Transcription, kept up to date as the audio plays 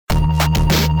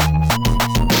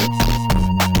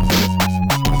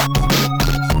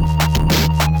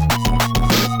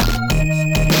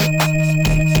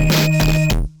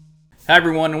Hi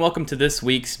everyone, and welcome to this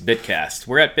week's Bitcast.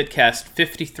 We're at Bitcast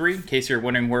 53, in case you're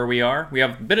wondering where we are. We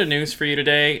have a bit of news for you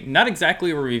today. Not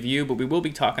exactly a review, but we will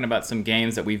be talking about some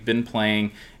games that we've been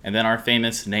playing, and then our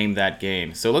famous Name That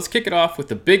Game. So let's kick it off with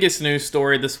the biggest news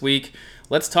story this week.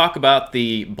 Let's talk about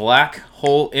the black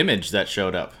hole image that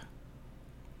showed up.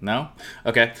 No?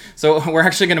 Okay. So we're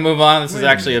actually going to move on. This is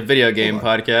actually a video game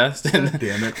podcast. God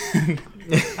damn it.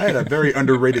 I had a very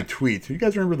underrated tweet. You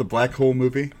guys remember the Black Hole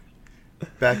movie?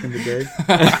 Back in the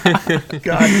day?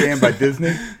 Goddamn, by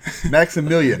Disney.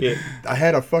 Maximilian. Yeah. I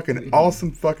had a fucking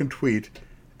awesome fucking tweet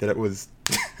that it was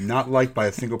not liked by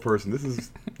a single person. This is,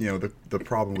 the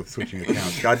problem with switching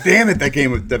accounts. God damn it,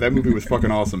 that movie was fucking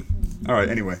awesome. All right,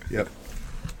 anyway, yep.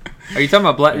 Are you talking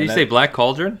about did you say Black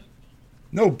Cauldron?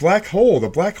 No, Black Hole, the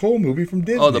Black Hole movie from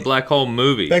Disney. Oh, the Black Hole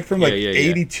movie. Back from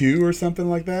 82 or something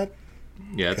like that.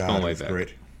 Yeah, it's going way back.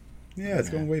 Great. Yeah,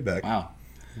 it's going way back. Wow.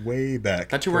 Way back.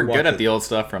 Thought you weren't good at the old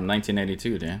stuff from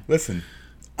 1982, Dan. Listen,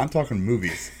 I'm talking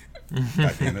movies.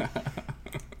 God damn it.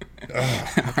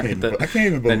 I can't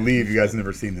even believe you guys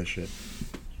never seen this shit.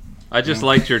 I just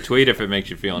liked your tweet if it makes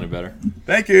you feel any better.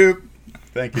 Thank you.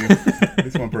 At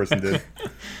least one person did.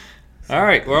 All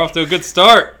right, we're off to a good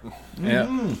start.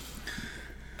 Yeah.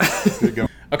 Good going.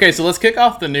 Okay, so let's kick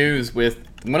off the news with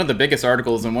one of the biggest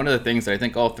articles and one of the things that I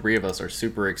think all three of us are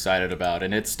super excited about,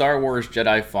 and it's Star Wars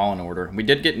Jedi Fallen Order. We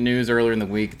did get news earlier in the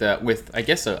week that with, I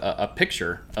guess, a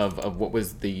picture of what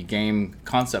was the game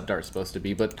concept art supposed to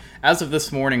be, but as of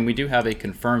this morning, we do have a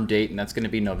confirmed date, and that's going to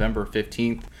be November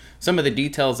 15th. Some of the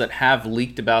details that have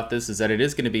leaked about this is that it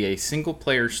is going to be a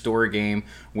single-player story game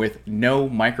with no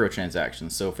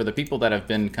microtransactions. So for the people that have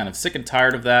been kind of sick and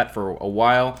tired of that for a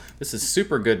while, this is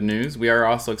super good news. We are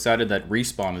also excited that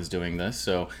Respawn is doing this,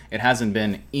 so it hasn't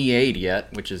been EA'd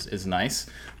yet, which is nice.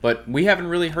 But we haven't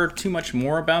really heard too much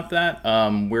more about that.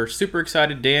 We're super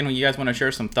excited. Dan, you guys want to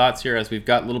share some thoughts here as we've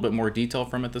got a little bit more detail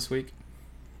from it this week?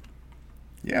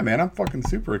 Yeah, man, I'm fucking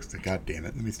super excited. God damn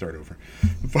it. Let me start over.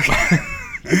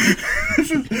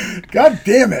 God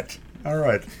damn it. All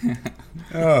right.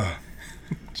 Oh,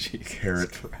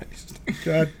 carrot. Christ.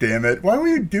 God damn it. Why would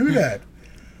you do that?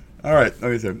 All right.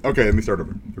 Let me start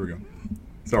over. Here we go.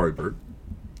 Sorry, Bert.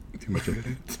 Too much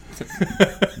editing.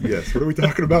 Yes. What are we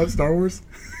talking about? Star Wars?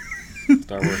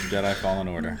 Star Wars Jedi Fallen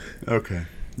Order. Okay.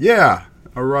 Yeah.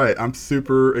 All right. I'm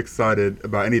super excited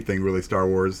about anything really Star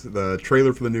Wars. The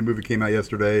trailer for the new movie came out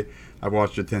yesterday. I've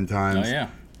watched it 10 times. Oh, yeah.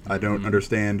 I don't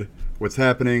understand what's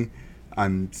happening.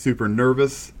 I'm super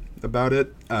nervous about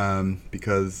it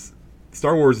because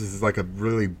Star Wars is like a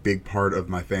really big part of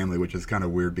my family, which is kind of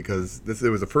weird because it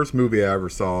was the first movie I ever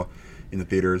saw in the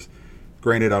theaters.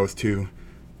 Granted, I was 2,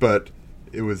 but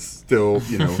it was still,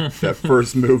 that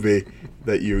first movie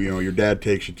that your dad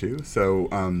takes you to. So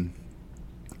I'm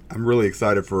really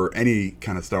excited for any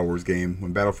kind of Star Wars game.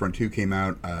 When Battlefront 2 came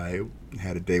out, I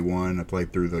had a day one. I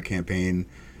played through the campaign,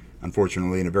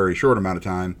 unfortunately, in a very short amount of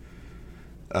time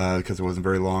because it wasn't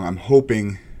very long. I'm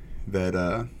hoping that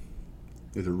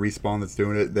there's a Respawn that's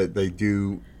doing it, that they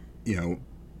do,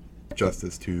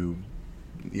 justice to,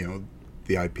 the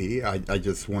IP. I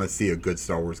just want to see a good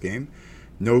Star Wars game.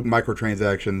 No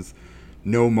microtransactions,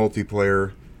 no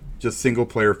multiplayer, just single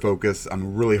player focus.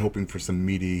 I'm really hoping for some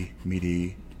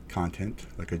meaty content,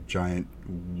 like a giant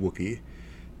Wookiee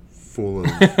full of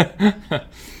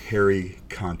hairy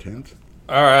content.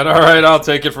 All right, I'll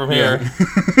take it from here.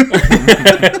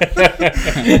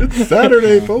 It's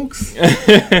Saturday, folks.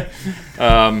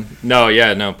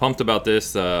 Pumped about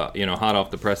this. Hot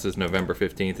off the presses, November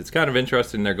 15th. It's kind of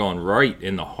interesting. They're going right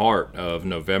in the heart of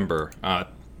November,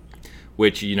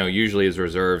 which usually is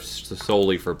reserved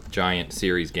solely for giant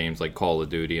series games like Call of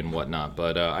Duty and whatnot.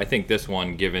 But I think this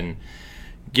one, given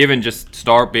just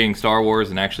being Star Wars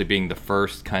and actually being the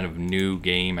first kind of new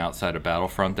game outside of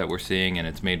Battlefront that we're seeing, and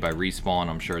it's made by Respawn,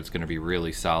 I'm sure it's going to be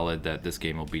really solid, that this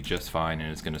game will be just fine and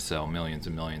it's going to sell millions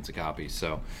and millions of copies.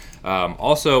 So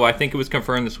also, I think it was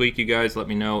confirmed this week, you guys let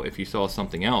me know if you saw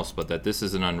something else, but that this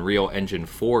is an Unreal Engine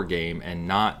 4 game and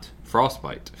not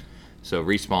Frostbite. So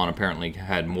Respawn apparently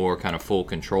had more kind of full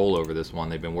control over this one.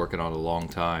 They've been working on it a long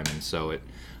time, and so it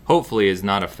hopefully is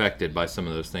not affected by some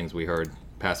of those things we heard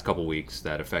past couple weeks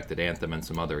that affected Anthem and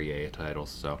some other EA titles.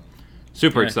 So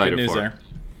super excited good news for there.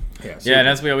 it. Yeah, and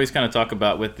as we always kind of talk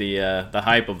about with the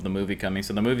hype of the movie coming,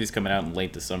 so the movie's coming out in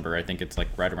late December. I think it's like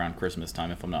right around Christmas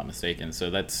time, if I'm not mistaken. So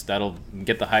that'll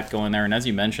get the hype going there. And as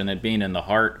you mentioned, it being in the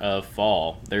heart of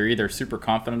fall, they're either super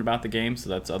confident about the game, so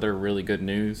that's other really good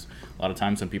news. A lot of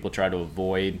times when people try to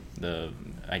avoid the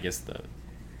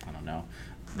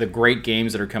great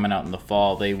games that are coming out in the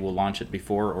fall, they will launch it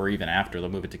before or even after. They'll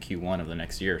move it to Q1 of the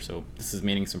next year. So this is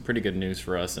meaning some pretty good news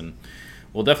for us, and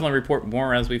we'll definitely report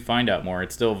more as we find out more.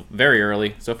 It's still very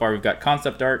early. So far, we've got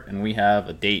concept art and we have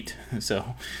a date,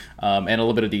 so and a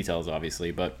little bit of details,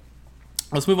 obviously. But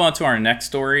let's move on to our next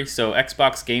story. So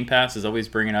Xbox Game Pass is always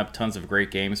bringing up tons of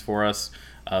great games for us.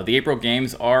 The April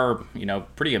games are,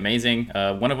 pretty amazing.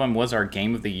 One of them was our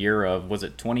game of the year of, was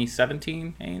it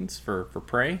 2017, Haynes, for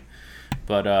Prey?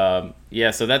 But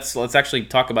so let's actually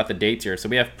talk about the dates here. So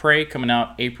we have Prey coming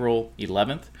out April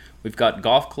 11th. We've got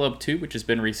Golf Club 2, which has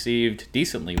been received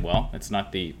decently well. It's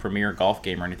not the premier golf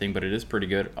game or anything, but it is pretty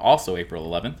good. Also April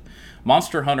 11th.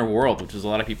 Monster Hunter World, which is a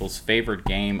lot of people's favorite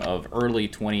game of early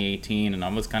 2018, and I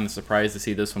was kind of surprised to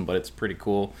see this one, but it's pretty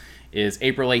cool, is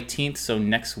April 18th, so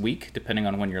next week, depending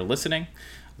on when you're listening.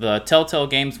 The Telltale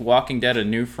Games Walking Dead: A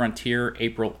New Frontier,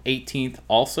 April 18th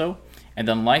also. And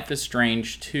then Life is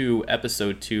Strange 2,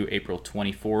 Episode 2, April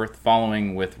 24th,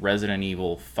 following with Resident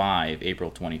Evil 5, April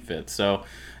 25th. So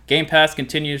Game Pass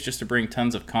continues just to bring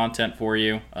tons of content for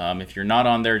you. If you're not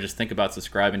on there, just think about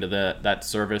subscribing to that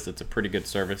service. It's a pretty good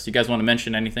service. You guys want to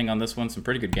mention anything on this one? Some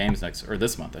pretty good games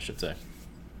this month, I should say.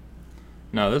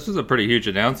 No, this is a pretty huge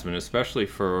announcement, especially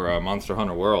for Monster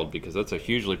Hunter World, because that's a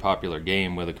hugely popular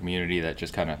game with a community that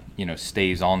just kind of,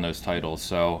 stays on those titles.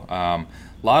 So a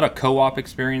lot of co-op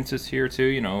experiences here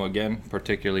too, again,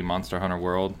 particularly Monster Hunter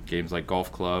World, games like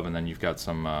Golf Club, and then you've got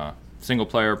some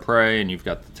single-player Prey, and you've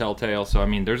got the Telltale. So,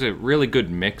 there's a really good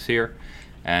mix here.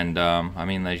 And,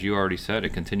 as you already said, it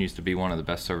continues to be one of the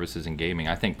best services in gaming.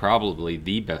 I think probably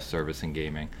the best service in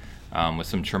gaming. With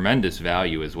some tremendous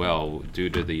value as well due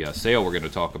to the sale we're going to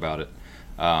talk about it.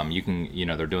 You can,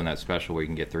 they're doing that special where you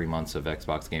can get 3 months of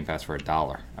Xbox Game Pass for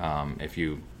 $1 if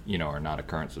you, are not a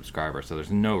current subscriber. So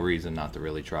there's no reason not to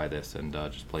really try this and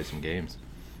just play some games.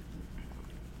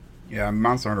 Yeah,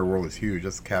 Monster Hunter World is huge.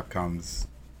 That's Capcom's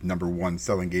 #1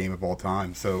 selling game of all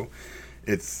time. So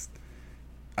it's,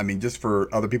 just for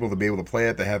other people to be able to play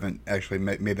it, they haven't actually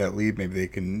made that leap. Maybe they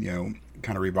can,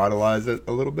 kind of revitalize it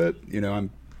a little bit.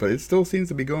 But it still seems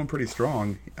to be going pretty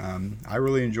strong. I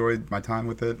really enjoyed my time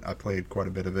with it. I played quite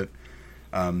a bit of it.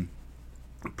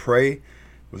 Prey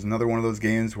was another one of those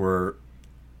games where,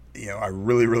 I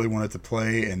really, really wanted to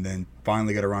play and then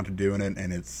finally got around to doing it.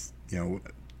 And it's,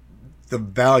 the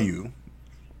value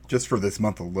just for this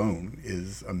month alone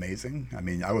is amazing.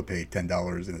 I would pay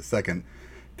 $10 in a second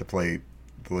to play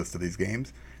the list of these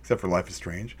games, except for Life is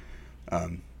Strange.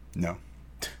 No,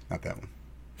 not that one.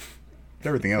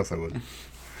 Everything else I would.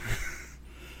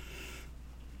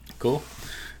 Cool.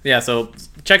 Yeah, so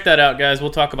check that out, guys. We'll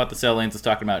talk about the sale Lanes is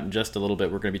talking about in just a little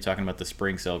bit. We're going to be talking about the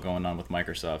spring sale going on with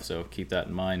Microsoft, so keep that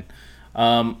in mind.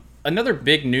 Another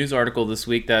big news article this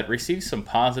week that received some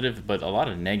positive but a lot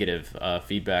of negative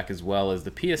feedback as well is the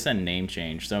PSN name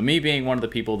change. So me being one of the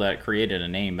people that created a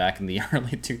name back in the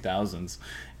early 2000s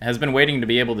has been waiting to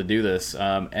be able to do this.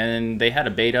 And they had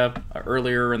a beta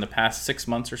earlier in the past 6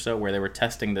 months or so where they were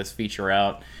testing this feature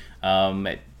out.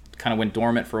 It kind of went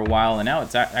dormant for a while, and now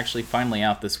it's actually finally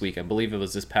out this week. I believe it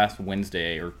was this past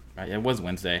Wednesday, or it was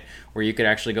Wednesday, where you could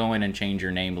actually go in and change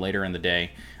your name later in the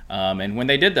day. And when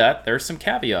they did that, there's some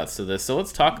caveats to this. So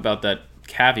let's talk about that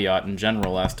caveat in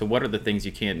general as to what are the things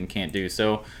you can and can't do.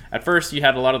 So at first you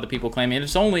had a lot of the people claiming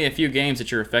it's only a few games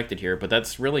that you're affected here, but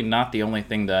that's really not the only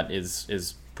thing that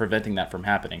is preventing that from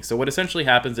happening. So what essentially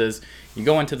happens is you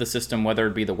go into the system, whether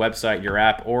it be the website, your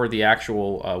app, or the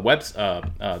actual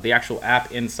the actual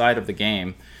app inside of the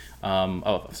game.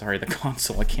 The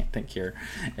console. I can't think here.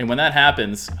 And when that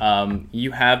happens,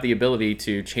 you have the ability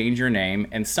to change your name,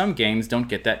 and some games don't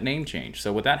get that name change.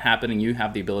 So with that happening, you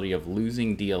have the ability of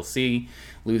losing DLC,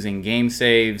 losing game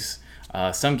saves.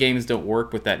 Some games don't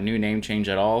work with that new name change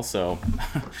at all, so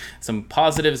some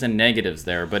positives and negatives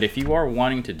there. But if you are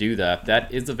wanting to do that,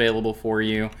 that is available for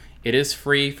you. It is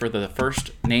free for the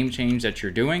first name change that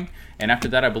you're doing, and after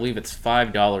that, I believe it's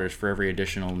 $5 for every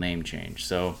additional name change.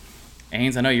 So,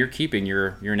 Haynes, I know you're keeping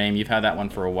your name. You've had that one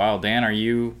for a while. Dan, are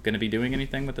you going to be doing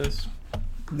anything with this?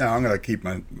 No, I'm going to keep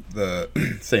the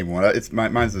same one.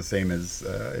 Mine's the same as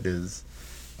it is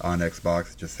on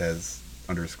Xbox. It just has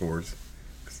underscores.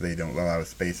 They don't allow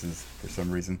spaces for some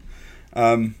reason.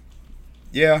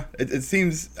 It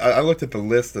seems... I looked at the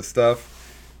list of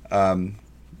stuff.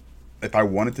 If I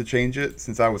wanted to change it,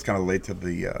 since I was kind of late to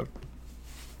the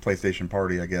PlayStation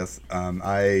party, I guess,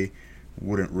 I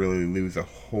wouldn't really lose a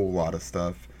whole lot of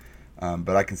stuff.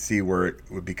 But I can see where it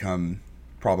would become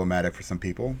problematic for some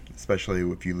people, especially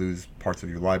if you lose parts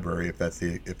of your library, if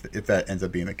that ends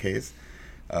up being the case.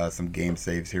 Some game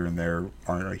saves here and there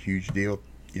aren't a huge deal,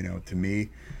 to me.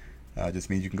 Just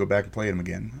means you can go back and play them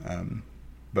again.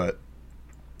 But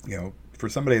for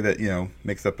somebody that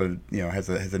makes up has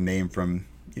a name from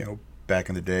back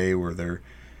in the day where they're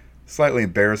slightly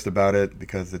embarrassed about it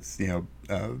because it's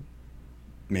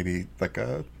maybe like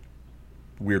a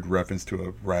weird reference to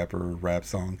a rapper or rap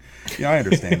song. I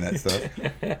understand that stuff.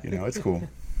 It's cool.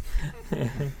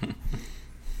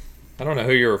 I don't know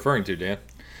who you're referring to, Dan.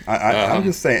 I'm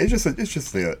just saying it's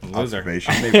just the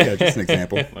observation. Maybe, just an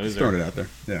example. Just throwing it out there.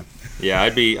 Yeah. Yeah,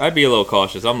 I'd be a little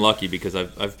cautious. I'm lucky because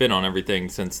I've been on everything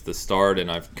since the start,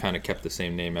 and I've kind of kept the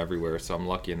same name everywhere, so I'm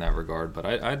lucky in that regard. But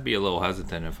I'd be a little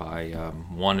hesitant if I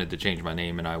wanted to change my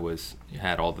name and I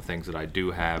had all the things that I do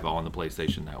have on the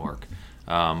PlayStation Network.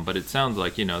 But it sounds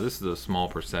like this is a small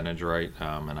percentage, right?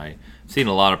 And I've seen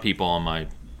a lot of people on my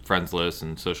friends list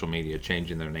and social media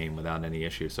changing their name without any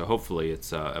issue. So hopefully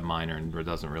it's a minor and it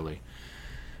doesn't really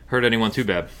hurt anyone too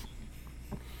bad.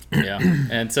 Yeah,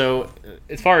 and so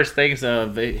as far as things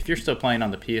of if you're still playing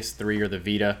on the PS3 or the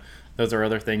Vita, those are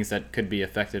other things that could be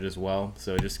affected as well.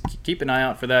 So just keep an eye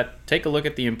out for that. Take a look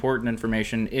at the important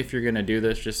information if you're going to do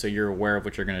this, just so you're aware of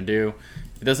what you're going to do.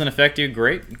 If it doesn't affect you,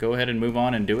 great. Go ahead and move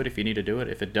on and do it if you need to do it.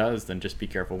 If it does, then just be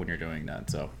careful when you're doing that.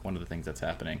 So one of the things that's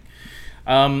happening.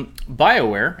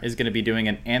 BioWare is going to be doing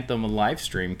an Anthem live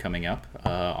stream coming up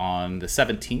on the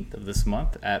 17th of this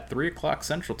month at 3 o'clock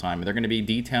Central Time. They're going to be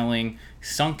detailing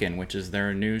Sunken, which is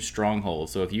their new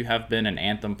stronghold. So if you have been an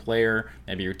Anthem player,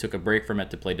 maybe you took a break from it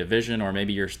to play Division, or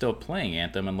maybe you're still playing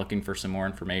Anthem and looking for some more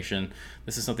information,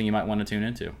 this is something you might want to tune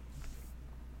into.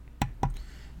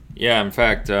 Yeah, in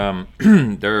fact,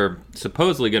 they're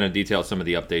supposedly going to detail some of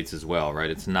the updates as well, right?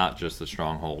 It's not just the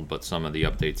Stronghold, but some of the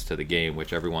updates to the game,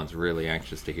 which everyone's really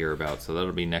anxious to hear about. So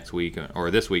that'll be next week, or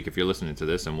this week if you're listening to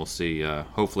this, and we'll see.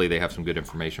 Hopefully they have some good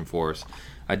information for us.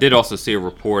 I did also see a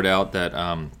report out that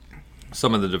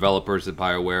some of the developers at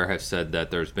BioWare have said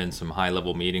that there's been some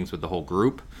high-level meetings with the whole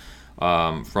group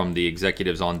from the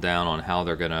executives on down on how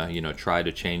they're going to, try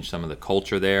to change some of the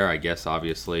culture there. I guess,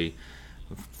 obviously,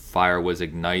 fire was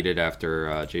ignited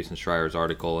after Jason Schreier's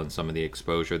article and some of the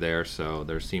exposure there, so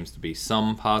there seems to be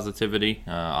some positivity.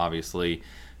 Obviously,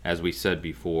 as we said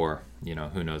before,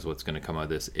 who knows what's going to come of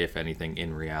this, if anything,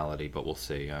 in reality, but we'll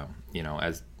see.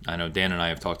 As I know Dan and I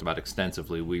have talked about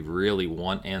extensively, we really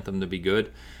want Anthem to be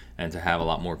good and to have a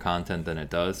lot more content than it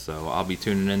does, so I'll be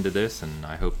tuning into this, and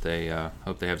I hope they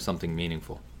have something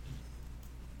meaningful.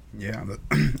 Yeah,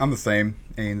 I'm the same,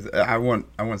 Ains. I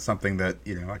want something that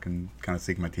I can kind of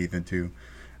sink my teeth into.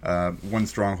 One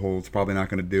Stronghold's probably not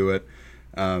going to do it.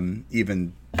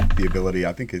 Even the ability,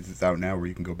 I think it's out now, where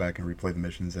you can go back and replay the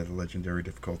missions at a legendary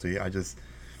difficulty. I just,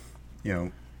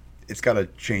 it's got to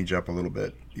change up a little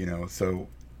bit. So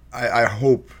I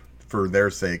hope for their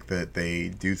sake that they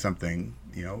do something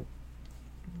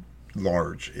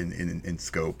large in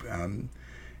scope, and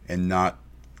not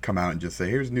come out and just say,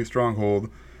 here's a new Stronghold,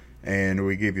 and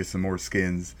we give you some more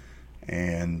skins,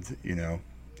 and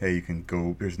hey, you can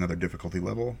go, here's another difficulty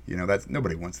level. That's,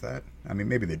 nobody wants that. I mean,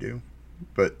 maybe they do,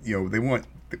 but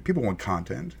people want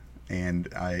content, and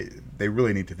they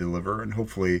really need to deliver, and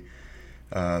hopefully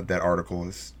that article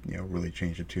has really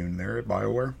changed the tune there at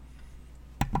BioWare.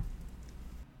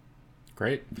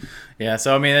 Great. Yeah,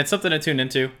 so I mean, it's something to tune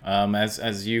into.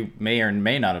 As you may or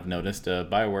may not have noticed,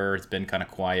 BioWare has been kind of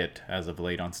quiet as of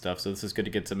late on stuff, so this is good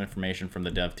to get some information from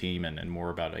the dev team and more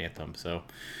about Anthem. So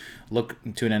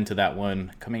tune into that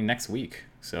one coming next week.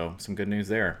 So some good news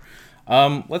there.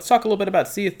 Let's talk a little bit about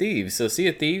Sea of Thieves. So Sea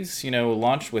of Thieves,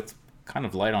 launched with kind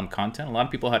of light on content. A lot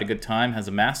of people had a good time, has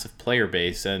a massive player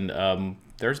base, and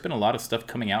there's been a lot of stuff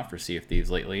coming out for Sea of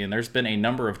Thieves lately, and there's been a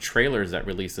number of trailers that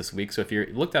released this week. So if you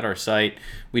looked at our site,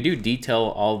 we do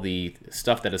detail all the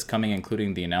stuff that is coming,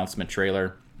 including the announcement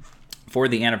trailer for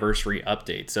the anniversary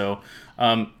update. So,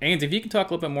 Ains, if you can talk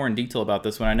a little bit more in detail about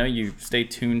this one. I know you stay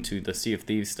tuned to the Sea of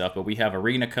Thieves stuff, but we have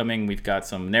Arena coming, we've got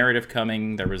some narrative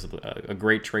coming. There was a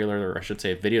great trailer, or I should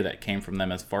say a video that came from them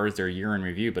as far as their year in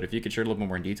review, but if you could share a little bit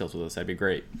more details with us, that'd be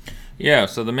great. Yeah,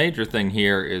 so the major thing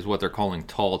here is what they're calling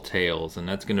Tall Tales, and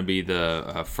that's going to be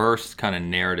the first kind of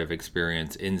narrative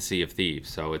experience in Sea of Thieves.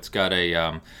 So it's got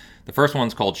the first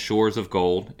one's called Shores of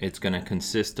Gold. It's going to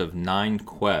consist of 9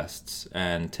 quests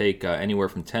and take anywhere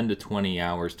from 10 to 20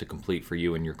 hours to complete for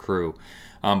you and your crew.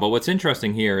 But what's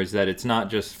interesting here is that it's not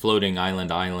just floating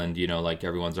island, like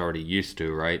everyone's already used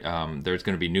to, right? There's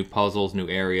going to be new puzzles, new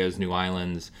areas, new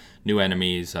islands, new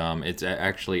enemies. It's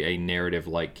actually a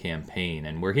narrative-like campaign,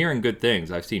 and we're hearing good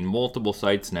things. I've seen multiple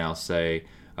sites now say,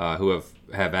 who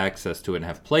have access to it and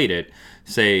have played it,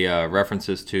 say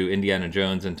references to Indiana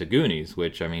Jones and to Goonies,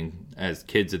 which, I mean, as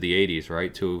kids of the 80s,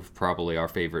 right, 2 of probably our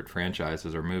favorite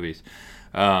franchises or movies.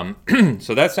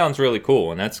 So that sounds really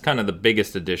cool, and that's kind of the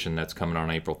biggest addition that's coming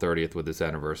on April 30th with this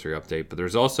anniversary update. But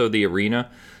there's also the arena.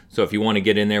 So if you want to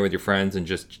get in there with your friends and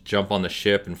just jump on the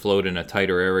ship and float in a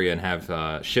tighter area and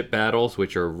have ship battles,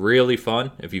 which are really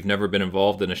fun. If you've never been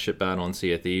involved in a ship battle in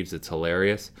Sea of Thieves, it's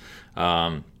hilarious.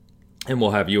 And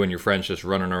we'll have you and your friends just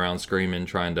running around screaming,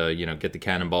 trying to, get the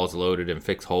cannonballs loaded and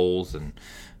fix holes. And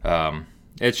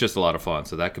it's just a lot of fun.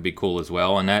 So that could be cool as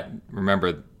well. And that,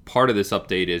 remember, part of this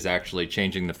update is actually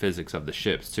changing the physics of the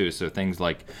ships too. So things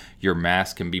like your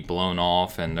mast can be blown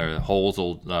off and the holes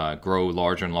will grow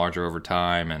larger and larger over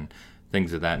time and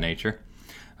things of that nature.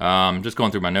 Just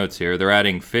going through my notes here. They're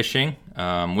adding fishing,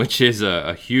 which is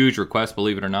a huge request,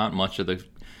 believe it or not. Much of the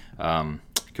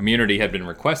community had been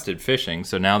requested fishing.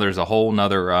 So now there's a whole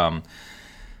nother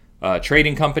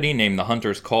trading company named the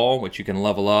Hunter's Call, which you can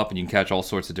level up and you can catch all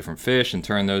sorts of different fish and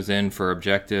turn those in for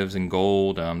objectives and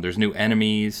gold. There's new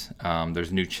enemies.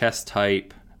 There's new chest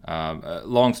type.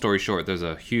 Long story short, there's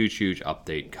a huge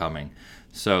update coming.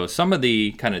 So some of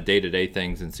the kind of day-to-day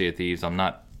things in Sea of Thieves I'm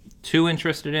not too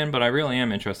interested in, but I really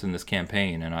am interested in this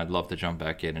campaign, and I'd love to jump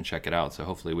back in and check it out. So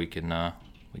hopefully we can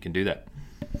do that.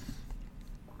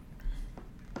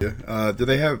 Yeah. Do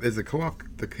they have? Is the co-op,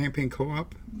 the campaign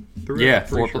co-op? Yeah,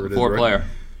 four player.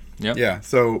 Yep. Yeah.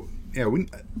 So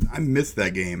I missed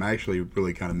that game. I actually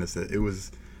really kind of miss it. It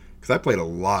was because I played a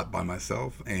lot by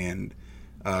myself, and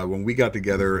when we got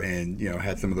together and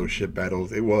had some of those ship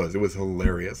battles, it was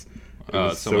hilarious. It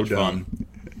was so much dumb. fun.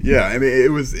 Yeah, I mean,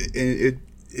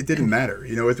 it didn't matter.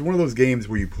 It's one of those games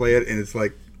where you play it and it's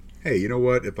like, hey, you know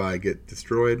what? If I get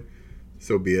destroyed,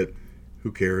 so be it.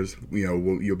 Who cares?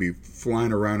 You'll be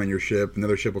flying around on your ship.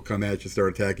 Another ship will come at you,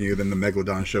 start attacking you. Then the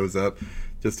Megalodon shows up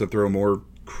just to throw more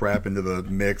crap into the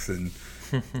mix. And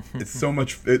it's so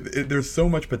much. There's so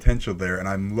much potential there, and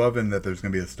I'm loving that there's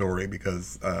going to be a story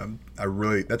because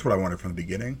that's what I wanted from the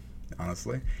beginning.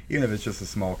 Honestly, even if it's just a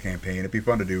small campaign, it'd be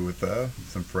fun to do with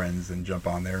some friends and jump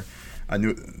on there. I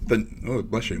knew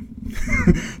bless you.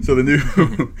 So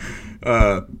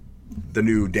the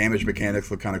new damage mechanics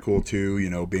look kind of cool too.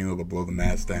 Being able to blow the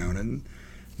mast down and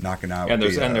knocking out. And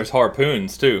there's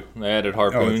harpoons too. They added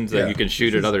harpoons that you can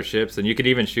shoot at other ships, and you can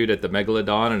even shoot at the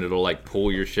Megalodon, and it'll like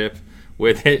pull your ship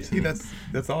with it. See,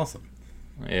 that's awesome.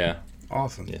 Yeah.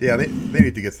 Awesome. Yeah, they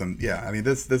need to get some. Yeah, I mean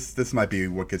this might be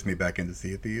what gets me back into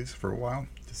Sea of Thieves for a while,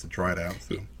 just to try it out.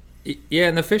 So. Yeah,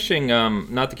 and the fishing,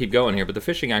 not to keep going here, but the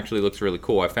fishing actually looks really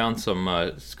cool. I found some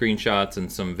screenshots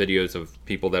and some videos of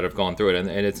people that have gone through it, and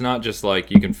it's not just like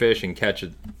you can fish and catch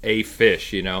a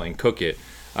fish, and cook it.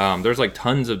 There's like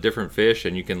tons of different fish,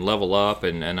 and you can level up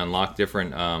and unlock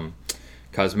different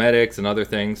cosmetics and other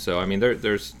things. So, I mean,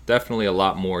 there's definitely a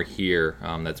lot more here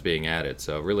that's being added.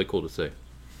 So, really cool to see.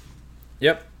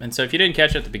 Yep. And so if you didn't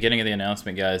catch it at the beginning of the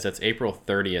announcement, guys, that's April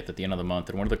 30th at the end of the month.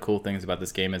 And one of the cool things about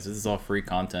this game is this is all free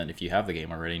content if you have the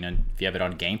game already. And if you have it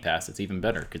on Game Pass, it's even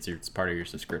better because it's part of your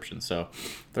subscription. So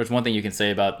if there's one thing you can say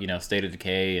about, State of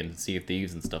Decay and Sea of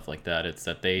Thieves and stuff like that, it's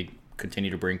that they continue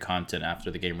to bring content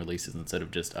after the game releases instead of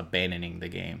just abandoning the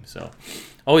game. So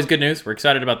always good news. We're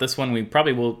excited about this one. We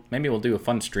probably maybe we'll do a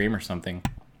fun stream or something.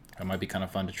 It might be kind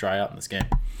of fun to try out in this game.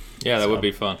 Yeah, that would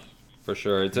be fun. For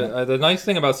sure. It's the nice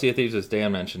thing about Sea of Thieves, as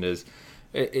Dan mentioned, is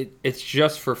it's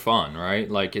just for fun, right?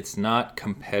 Like, it's not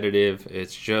competitive.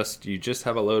 It's just, you just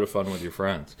have a load of fun with your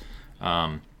friends.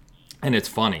 And it's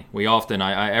funny. We often,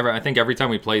 I think every time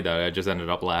we played that, I just ended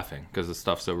up laughing because the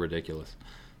stuff's so ridiculous.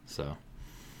 So,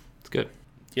 it's good.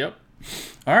 Yep.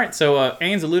 All right, so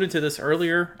Ains alluded to this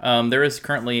earlier. There is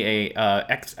currently a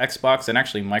Xbox, and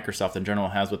actually Microsoft in general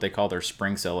has what they call their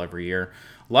spring sale every year.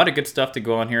 A lot of good stuff to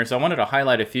go on here. So I wanted to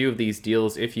highlight a few of these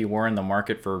deals if you were in the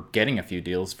market for getting a few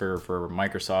deals for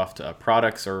Microsoft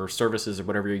products or services or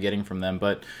whatever you're getting from them.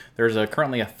 But there's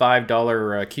currently a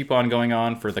 $5 coupon going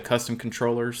on for the custom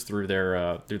controllers through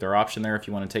their option there if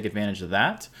you want to take advantage of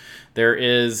that. There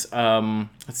is,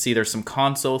 there's some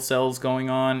console sales going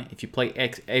on. If you play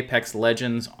Apex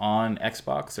Legends on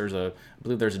Xbox, I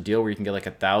believe there's a deal where you can get like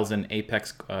 1,000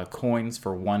 Apex coins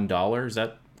for $1. Is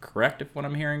that correct, if what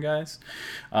I'm hearing, guys?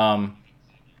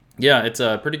 It's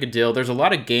a pretty good deal. There's a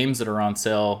lot of games that are on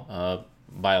sale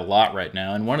by a lot right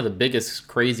now, and one of the biggest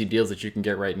crazy deals that you can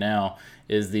get right now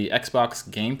is the Xbox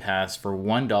Game Pass for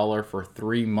 $1 for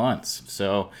 3 months.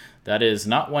 So that is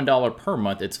not $1 per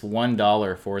month, it's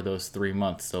 $1 for those 3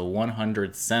 months. So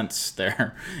 100 cents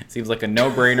there. It seems like a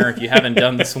no-brainer if you haven't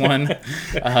done this one.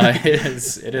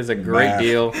 It is a great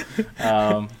deal.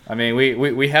 I mean,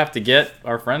 we have to get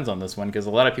our friends on this one because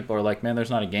a lot of people are like, man,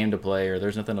 there's not a game to play or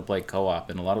there's nothing to play co-op.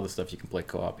 And a lot of the stuff you can play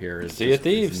co-op here is Sea of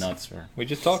Thieves. Nuts. We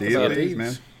just talked about Thieves,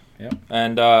 man. Yep.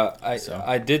 And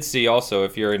I did see also,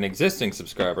 if you're an existing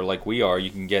subscriber like we are, you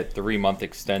can get 3-month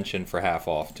extension for half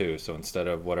off too. So instead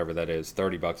of whatever that is,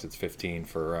 $30, it's $15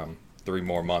 for 3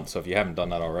 more months. So if you haven't done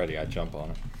that already, I'd jump on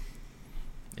it.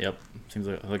 Yep, seems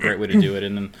like a great way to do it.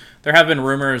 And then there have been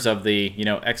rumors of the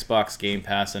Xbox Game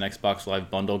Pass and Xbox Live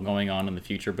bundle going on in the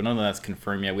future, but none of that's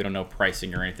confirmed yet. We don't know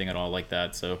pricing or anything at all like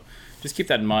that. So just keep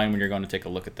that in mind when you're going to take a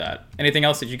look at that. Anything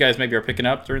else that you guys maybe are picking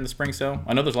up during the spring sale?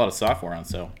 I know there's a lot of software on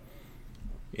sale.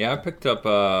 Yeah, I picked up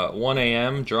 1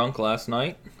 a.m. drunk last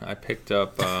night. I picked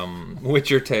up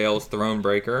Witcher Tales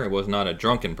Thronebreaker. It was not a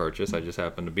drunken purchase. I just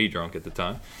happened to be drunk at the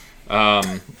time. Gotta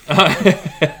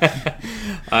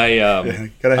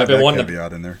have that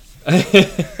caveat in there.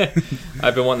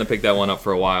 I've been wanting to pick that one up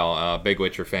for a while. Big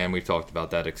Witcher fan. We've talked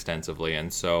about that extensively,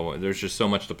 and so there's just so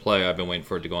much to play. I've been waiting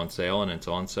for it to go on sale, and it's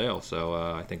on sale. So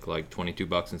I think like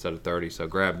 $22 instead of $30. So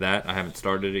grab that. I haven't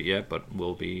started it yet, but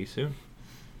will be soon.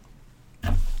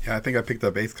 Yeah, I think I picked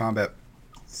up Ace Combat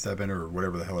 7 or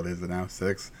whatever the hell it is now,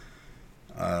 6.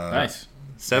 Nice.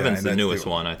 7's the newest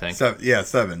one, I think. 7. Yeah,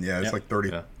 it's Yep. like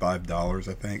 $35,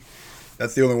 I think.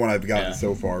 That's the only one I've gotten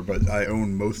so far, but I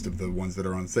own most of the ones that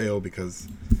are on sale because,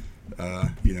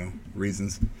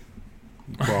 reasons,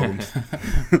 problems.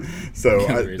 So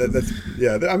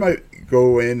I might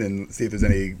go in and see if there's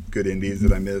any good indies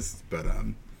that I missed, but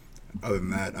other than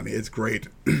that, I mean, it's great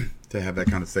to have that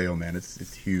kind of sale, man.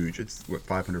 It's huge. It's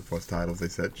 500 plus titles. They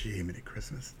said, gee, Merry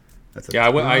Christmas. I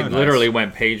literally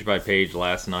went page by page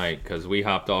last night because we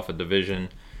hopped off a Division,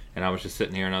 and I was just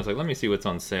sitting here and I was like, let me see what's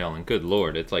on sale. And good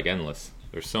Lord, it's like endless.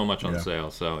 There's so much on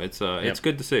sale, so it's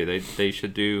good to see. They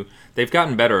should do. They've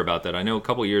gotten better about that. I know a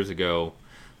couple years ago,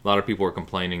 a lot of people were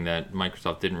complaining that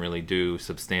Microsoft didn't really do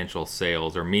substantial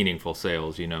sales or meaningful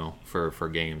sales, for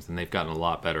games, and they've gotten a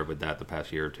lot better with that the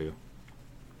past year or two.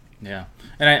 Yeah,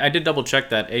 and I did double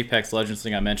check that Apex Legends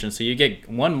thing I mentioned. So you get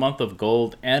 1 month of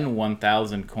gold and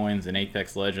 1,000 coins in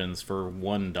Apex Legends for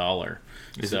 $1.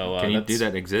 Can you do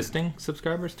that existing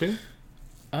subscribers too?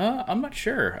 I'm not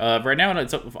sure. Right now,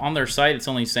 it's on their site. It's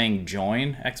only saying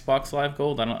join Xbox Live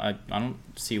Gold. I don't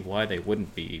see why they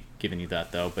wouldn't be giving you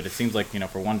that though. But it seems like for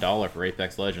 $1 for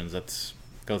Apex Legends, that's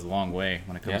goes a long way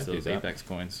when it comes to those Apex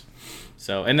coins.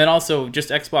 So, and then also just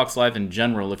Xbox Live in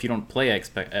general. If you don't play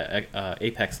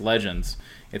Apex Legends,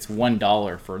 it's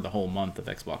 $1 for the whole month of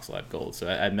Xbox Live Gold. So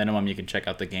at minimum, you can check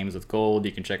out the games with gold.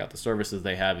 You can check out the services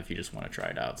they have if you just want to try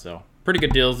it out. So pretty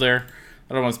good deals there.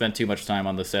 I don't want to spend too much time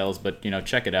on the sales, but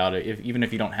check it out. Even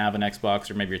if you don't have an Xbox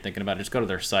or maybe you're thinking about it, just go to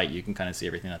their site. You can kind of see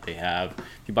everything that they have.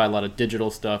 If you buy a lot of digital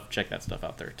stuff, check that stuff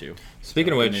out there too.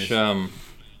 Speaking of which,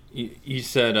 you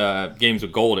said games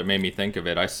with gold. It made me think of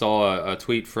it. I saw a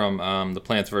tweet from the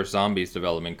Plants vs. Zombies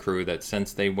development crew that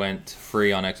since they went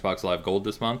free on Xbox Live Gold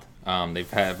this month,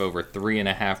 they've had over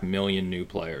 3.5 million new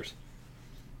players.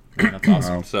 Man, that's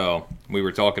awesome. Wow. So we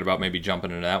were talking about maybe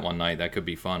jumping into that one night. That could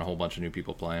be fun. A whole bunch of new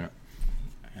people playing it.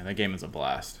 Yeah, that game is a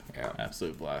blast. Yeah.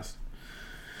 Absolute blast.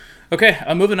 Okay,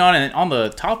 moving on, and on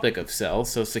the topic of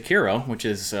sales, so Sekiro, which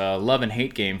is a love and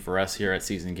hate game for us here at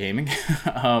Season Gaming,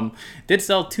 did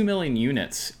sell 2 million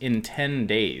units in 10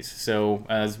 days. So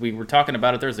as we were talking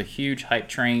about it, there's a huge hype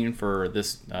train for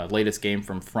this latest game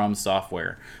from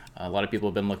Software. A lot of people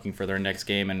have been looking for their next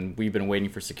game, and we've been waiting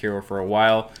for Sekiro for a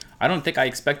while. I don't think I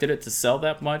expected it to sell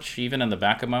that much, even in the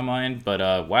back of my mind, but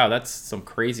wow, that's some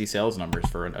crazy sales numbers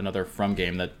for another From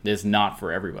game that is not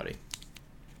for everybody.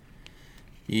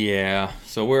 Yeah,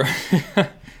 so we're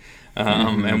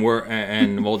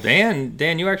well,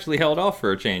 Dan, you actually held off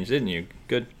for a change, didn't you?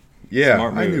 Good. Yeah,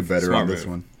 Smart move. I knew better Smart on this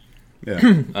move.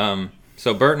 one. Yeah.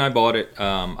 So Bert and I bought it.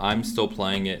 I'm still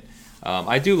playing it.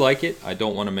 I do like it. I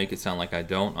don't want to make it sound like I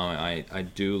don't. I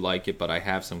do like it, but I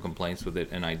have some complaints with it,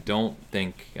 and I don't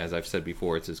think, as I've said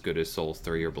before, it's as good as Souls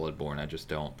 3 or Bloodborne. I just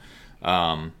don't.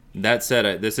 That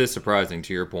said, this is surprising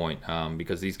to your point,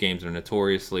 because these games are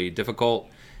notoriously difficult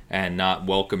and not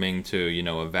welcoming to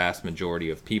a vast majority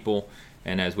of people.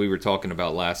 And as we were talking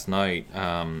about last night,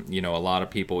 a lot of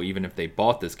people, even if they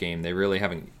bought this game, they really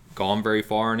haven't gone very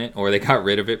far in it, or they got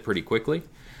rid of it pretty quickly.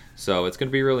 So it's going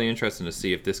to be really interesting to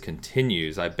see if this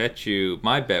continues.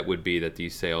 My bet would be that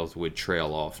these sales would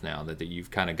trail off now, that you've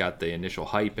kind of got the initial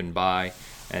hype and buy,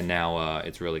 and now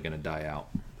it's really going to die out.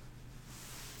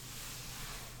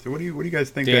 So what do you guys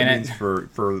think Dan, that means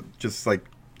for just like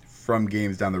From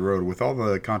games down the road with all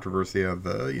the controversy of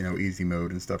the easy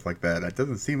mode and stuff like that? It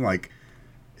doesn't seem like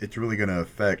it's really going to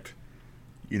affect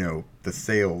the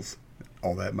sales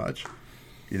all that much.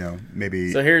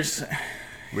 Maybe. So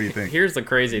what do you think? Here's the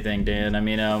crazy thing, Dan. I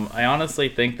mean, I honestly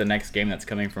think the next game that's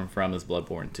coming from is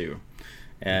Bloodborne 2.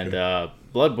 And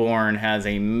Bloodborne has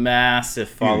a massive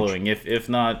following, if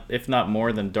not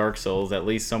more than Dark Souls, at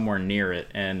least somewhere near it.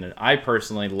 And I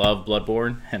personally love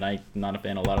Bloodborne, and I'm not a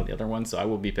fan of a lot of the other ones, so I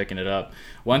will be picking it up.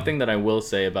 One thing that I will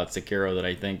say about Sekiro that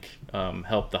I think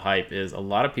helped the hype is a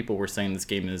lot of people were saying this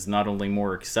game is not only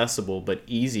more accessible, but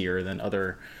easier than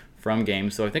other From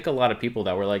games. So I think a lot of people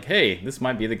that were like, hey, this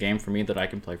might be the game for me that I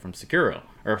can play from Sekiro.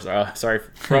 Or,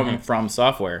 from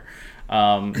Software.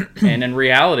 And in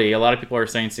reality, a lot of people are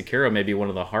saying Sekiro may be one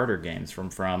of the harder games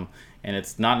from, and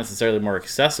it's not necessarily more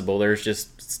accessible. There's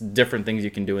just different things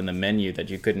you can do in the menu that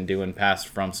you couldn't do in past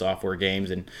From Software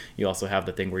games, and you also have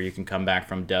the thing where you can come back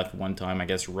from death one time, I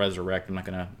guess resurrect. I'm not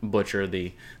going to butcher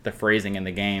the phrasing in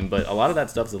the game, but a lot of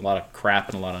that stuff is a lot of crap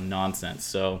and a lot of nonsense.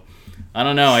 So I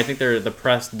don't know. I think the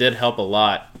press did help a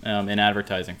lot in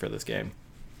advertising for this game.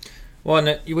 Well,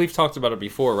 and we've talked about it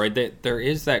before, right? There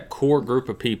is that core group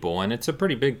of people, and it's a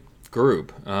pretty big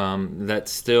group, that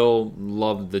still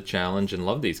love the challenge and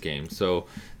love these games. So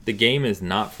the game is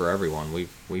not for everyone.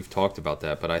 We've talked about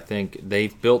that, but I think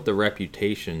they've built the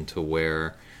reputation to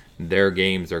where their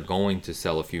games are going to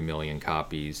sell a few million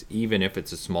copies, even if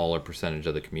it's a smaller percentage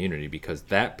of the community, because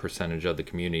that percentage of the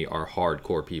community are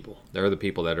hardcore people. They're the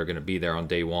people that are going to be there on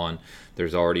day one.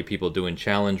 There's already people doing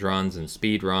challenge runs and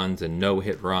speed runs and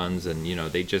no-hit runs, and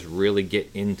they just really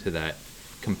get into that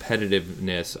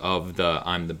competitiveness of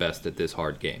I'm the best at this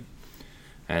hard game.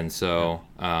 And so,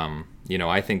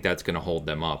 I think that's going to hold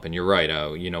them up. And you're right.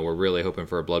 We're really hoping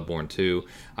for a Bloodborne 2.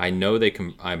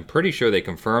 I'm pretty sure they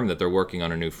confirmed that they're working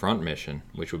on a new front mission,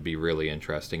 which would be really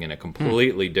interesting and a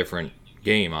completely different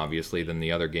game, obviously, than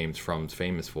the other games From's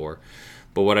famous for.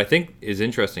 But what I think is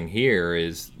interesting here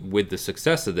is with the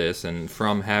success of this and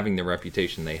From having the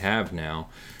reputation they have now,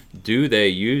 do they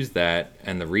use that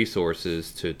and the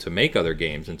resources to make other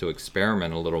games and to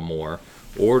experiment a little more?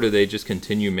 Or do they just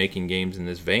continue making games in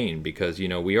this vein? Because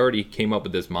we already came up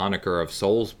with this moniker of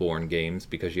Soulsborne games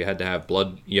because you had to add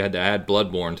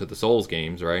Bloodborne to the Souls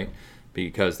games, right?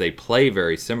 Because they play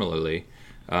very similarly.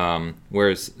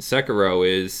 Whereas Sekiro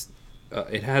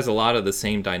it has a lot of the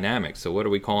same dynamics. So what are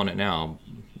we calling it now?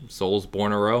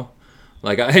 Soulsborne-ero?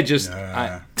 Like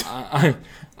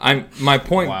my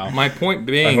point. Wow. My point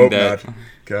being I hope that. Not.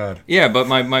 God. Yeah, but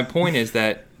my point is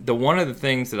that one of the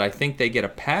things that I think they get a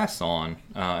pass on,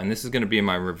 and this is going to be in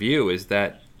my review, is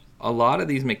that a lot of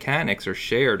these mechanics are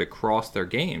shared across their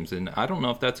games, and I don't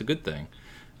know if that's a good thing.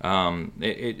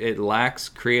 It lacks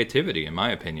creativity, in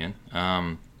my opinion,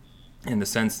 in the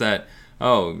sense that,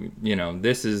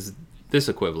 this is this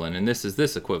equivalent, and this is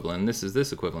this equivalent, and this is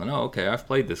this equivalent. Oh, okay, I've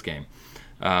played this game.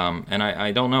 And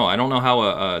I don't know. I don't know how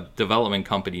a development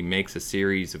company makes a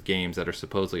series of games that are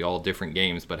supposedly all different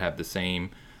games but have the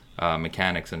same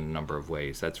mechanics in a number of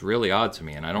ways. That's really odd to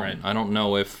me, and I don't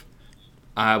know if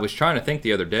I was trying to think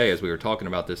the other day as we were talking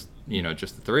about this.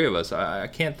 Just the three of us. I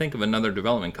can't think of another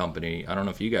development company. I don't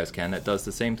know if you guys can that does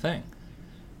the same thing.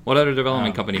 What other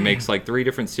development company makes like 3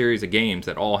 different series of games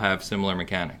that all have similar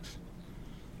mechanics?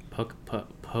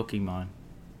 Pokemon.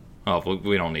 Oh,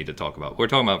 we don't need to talk about. We're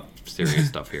talking about serious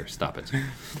stuff here. Stop it.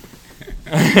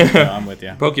 No, I'm with you.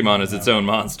 Pokemon is its own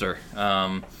monster.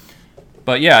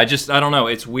 But yeah, I don't know.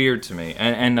 It's weird to me.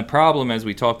 And the problem, as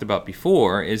we talked about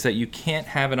before, is that you can't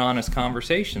have an honest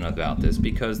conversation about this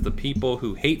because the people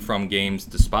who hate From games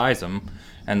despise them,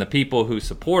 and the people who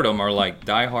support them are like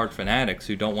diehard fanatics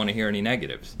who don't want to hear any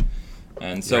negatives.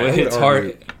 And so it's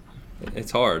hard.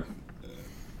 It's hard.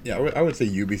 Yeah, I would say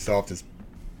Ubisoft is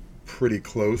pretty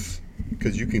close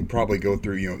because you can probably go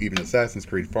through, even Assassin's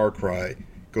Creed, Far Cry,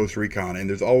 Ghost Recon, and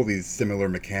there's all these similar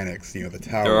mechanics. The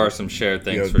tower. There are some shared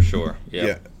things for sure.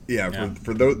 Yep. Yeah.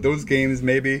 For those games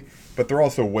maybe, but they're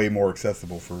also way more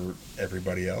accessible for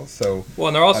everybody else. So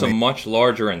and they're also much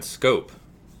larger in scope.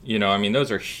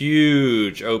 Those are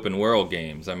huge open world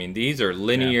games. These are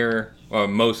linear, or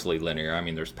mostly linear.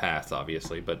 There's paths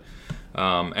obviously, but.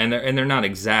 And they're not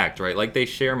exact, right? Like they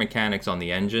share mechanics on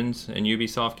the engines in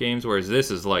Ubisoft games, whereas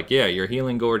this is like, your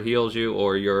healing gourd heals you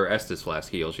or your Estus flask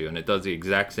heals you, and it does the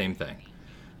exact same thing.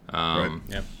 Right.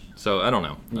 Yep. So I don't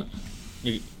know.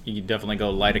 You definitely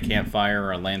go light a campfire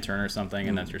or a lantern or something,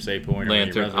 and that's your save point.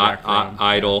 Lantern,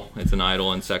 idle. It's an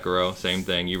idle in Sekiro. Same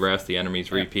thing. You rest, the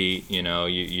enemies repeat.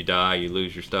 You die, you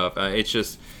lose your stuff. It's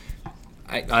just.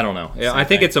 I don't know. I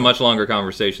think it's a much longer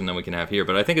conversation than we can have here,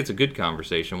 but I think it's a good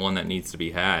conversation, one that needs to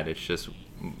be had. It's just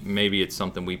maybe it's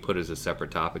something we put as a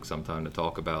separate topic sometime to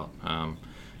talk about.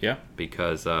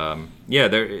 Because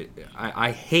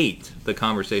I hate the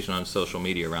conversation on social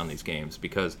media around these games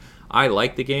because I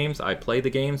like the games, I play the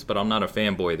games, but I'm not a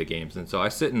fanboy of the games, and so I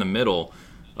sit in the middle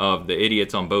of the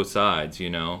idiots on both sides,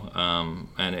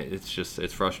 and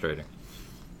it's frustrating.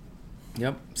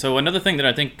 Yep. So another thing that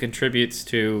I think contributes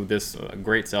to this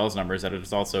great sales number is that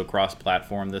it's also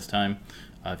cross-platform this time.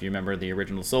 If you remember the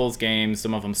original Souls games,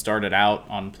 some of them started out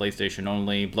on PlayStation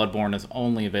only. Bloodborne is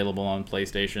only available on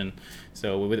PlayStation.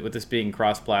 So with this being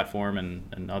cross-platform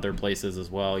and other places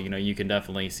as well, you can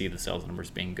definitely see the sales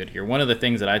numbers being good here. One of the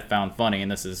things that I found funny,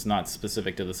 and this is not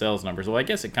specific to the sales numbers, well, I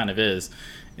guess it kind of is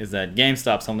that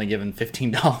GameStop's only giving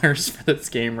 $15 for this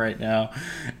game right now.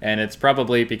 And it's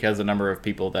probably because the number of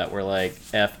people that were like,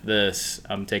 F this,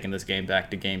 I'm taking this game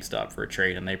back to GameStop for a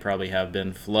trade. And they probably have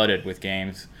been flooded with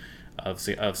games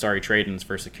trade-ins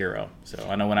for Sekiro. So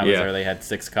I know when I was there, they had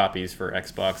 6 copies for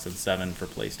Xbox and 7 for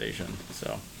PlayStation.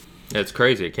 So it's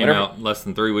crazy. It came out less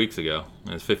than 3 weeks ago.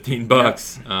 It's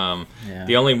 $15. Yeah.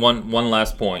 The only one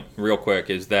last point, real quick,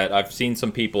 is that I've seen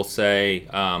some people say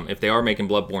if they are making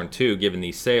Bloodborne 2, given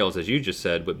these sales, as you just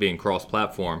said, but being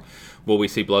cross-platform, will we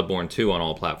see Bloodborne 2 on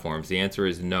all platforms? The answer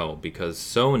is no, because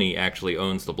Sony actually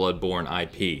owns the Bloodborne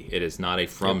IP. It is not a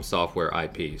From Software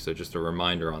IP. So just a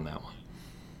reminder on that one.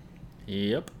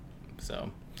 Yep.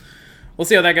 So we'll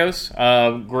see how that goes.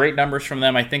 Great numbers from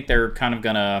them. I think they're kind of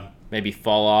gonna maybe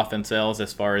fall off in sales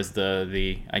as far as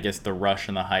the I guess the rush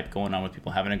and the hype going on with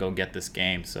people having to go get this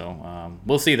game. So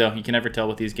we'll see though. You can never tell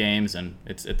with these games, and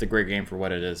it's a great game for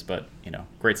what it is. But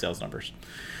great sales numbers.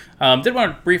 Did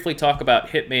want to briefly talk about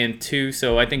Hitman 2.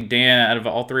 So I think, Dan, out of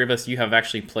all three of us, you have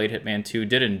actually played Hitman 2,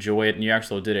 did enjoy it, and you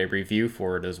actually did a review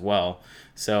for it as well.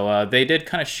 So they did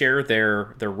kind of share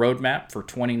their roadmap for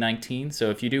 2019. So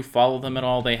if you do follow them at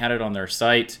all, they had it on their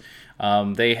site.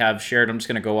 They have shared, I'm just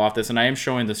going to go off this, and I am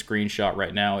showing the screenshot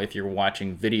right now if you're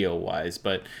watching video-wise,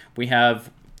 but we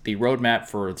have the roadmap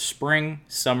for spring,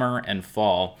 summer, and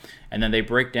fall. And then they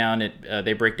break down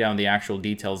the actual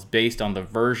details based on the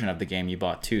version of the game you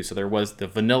bought too. So there was the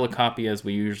vanilla copy, as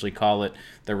we usually call it.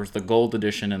 There was the gold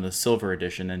edition and the silver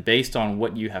edition. And based on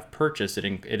what you have purchased,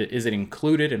 is it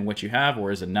included in what you have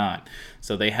or is it not?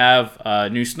 So they have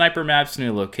new sniper maps,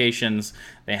 new locations.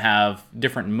 They have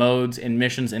different modes and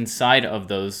missions inside of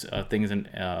those things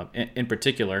in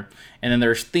particular. And then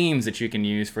there's themes that you can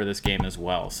use for this game as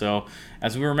well. So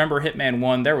as we remember Hitman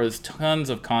 1, there was tons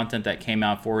of content that came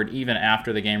out for it, even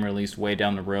after the game released way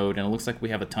down the road. And it looks like we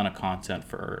have a ton of content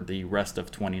for the rest of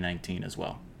 2019 as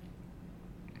well.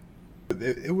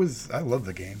 I love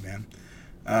the game,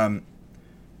 man.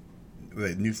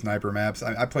 The new sniper maps,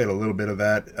 I played a little bit of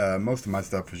that. Most of my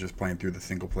stuff was just playing through the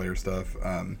single player stuff.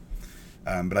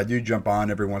 But I do jump on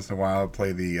every once in a while,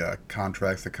 play the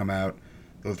contracts that come out.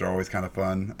 Those are always kind of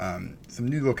fun. Some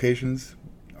new locations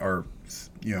are,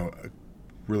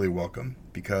 really welcome,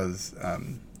 because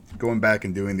going back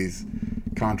and doing these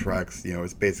contracts,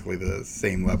 it's basically the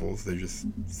same levels. There's just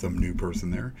some new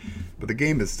person there. But the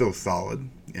game is still solid.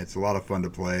 It's a lot of fun to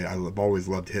play. I've always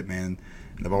loved Hitman,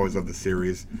 and I've always loved the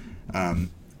series.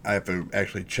 I have to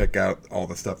actually check out all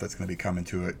the stuff that's going to be coming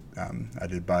to it. I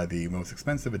did buy the most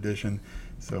expensive edition,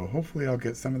 so hopefully I'll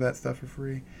get some of that stuff for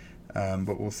free.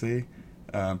 But we'll see.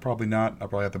 Probably not. I'll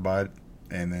probably have to buy it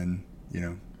and then,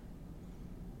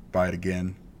 buy it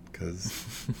again.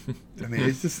 Because,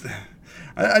 it's just...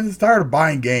 I'm just tired of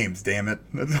buying games, damn it.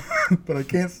 But I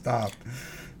can't stop.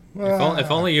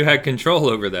 If only you had control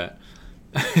over that.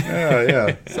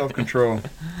 Yeah, self-control.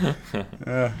 I can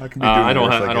be doing I don't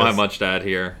worse, have much to add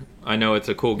here. I know it's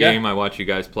a cool game. I watch you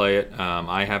guys play it.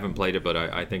 I haven't played it, but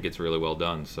I think it's really well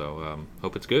done. So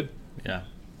hope it's good. Yeah,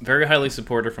 very highly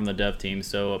supported from the dev team.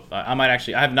 So I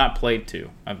have not played 2.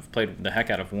 I've played the heck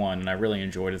out of 1, and I really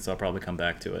enjoyed it. So I'll probably come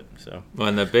back to it. So. Well,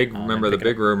 and the big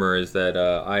rumor is that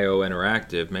IO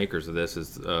Interactive, makers of this,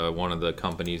 is one of the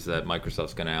companies that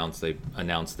Microsoft's going to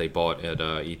announce they bought at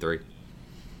E3.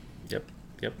 Yep.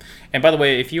 And by the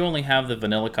way, if you only have the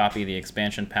vanilla copy, the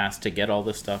expansion pass to get all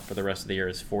this stuff for the rest of the year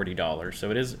is $40.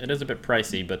 So it is a bit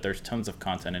pricey, but there's tons of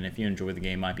content, and if you enjoy the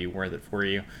game, it might be worth it for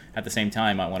you. At the same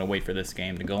time, I want to wait for this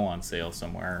game to go on sale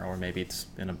somewhere, or maybe it's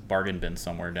in a bargain bin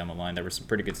somewhere down the line. There were some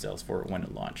pretty good sales for it when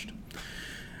it launched.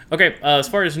 Okay, as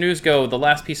far as news go, the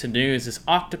last piece of news is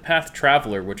Octopath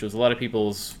Traveler, which was a lot of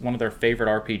people's one of their favorite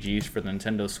RPGs for the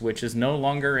Nintendo Switch, is no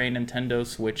longer a Nintendo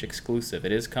Switch exclusive.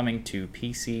 It is coming to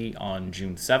PC on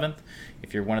June 7th.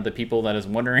 If you're one of the people that is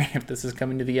wondering if this is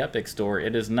coming to the Epic Store,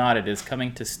 it is not. It is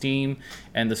coming to Steam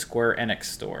and the Square Enix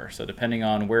Store. So depending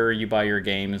on where you buy your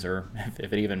games, or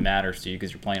if it even matters to you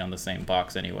because you're playing on the same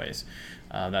box anyways,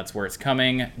 that's where it's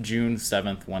coming, June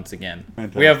 7th once again.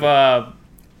 Fantastic. We have...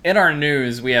 In our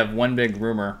news, we have one big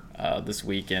rumor this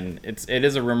week, and it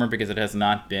is a rumor because it has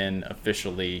not been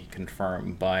officially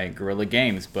confirmed by Guerrilla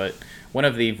Games, but one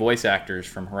of the voice actors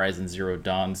from Horizon Zero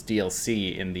Dawn's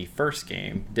DLC in the first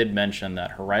game did mention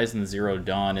that Horizon Zero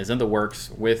Dawn is in the works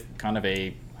with kind of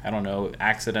a I don't know,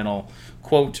 accidental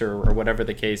quote or whatever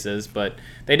the case is, but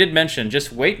they did mention,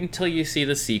 just wait until you see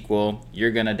the sequel,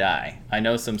 you're gonna die. I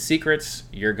know some secrets,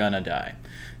 you're gonna die.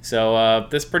 So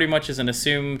this pretty much is an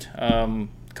assumed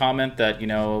comment that,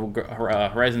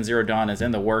 Horizon Zero Dawn is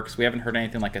in the works. We haven't heard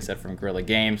anything, like I said, from Guerrilla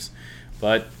Games,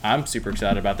 but I'm super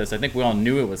excited about this. I think we all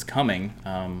knew it was coming.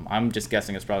 I'm just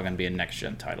guessing it's probably going to be a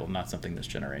next-gen title, not something this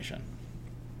generation.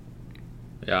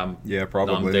 Yeah,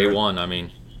 probably. On day one, I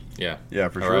mean, yeah,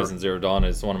 for Horizon sure. Zero Dawn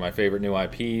is one of my favorite new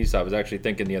IPs. I was actually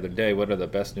thinking the other day, what are the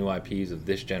best new IPs of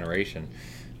this generation?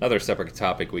 Another separate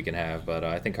topic we can have, but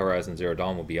I think Horizon Zero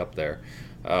Dawn will be up there.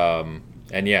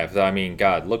 And yeah, I mean,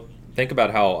 God, think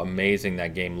about how amazing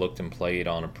that game looked and played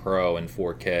on a Pro in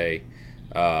 4K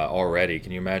already.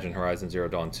 Can you imagine Horizon Zero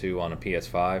Dawn 2 on a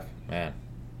PS5? Man,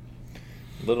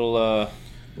 little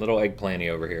eggplanty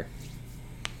over here.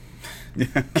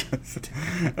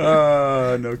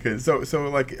 No kidding. So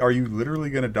like, are you literally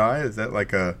gonna die? Is that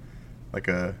like a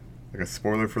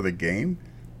spoiler for the game?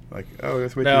 Like, oh,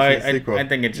 let's wait till you see the sequel. I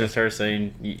think it's just her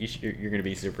saying you're going to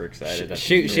be super excited.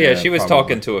 She was probably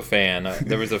talking to a fan.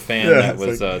 There was a fan that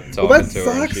was talking to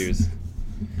her, and she was.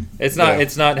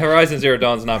 It's not Horizon Zero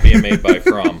Dawn's not being made by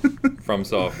From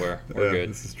Software. We're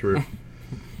good. This is true.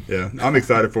 Yeah, I'm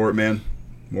excited for it, man.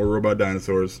 More robot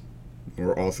dinosaurs,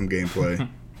 more awesome gameplay,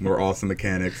 more awesome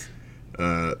mechanics.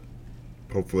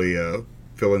 Hopefully,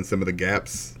 fill in some of the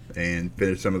gaps and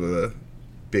finish some of the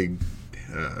big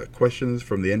questions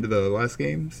from the end of the last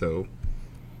game. So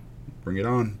bring it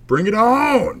on,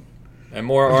 and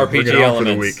more bring RPG it on elements.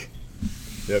 for the week.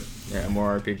 Yep. Yeah,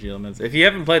 more RPG elements. If you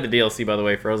haven't played the DLC, by the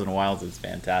way, Frozen Wilds is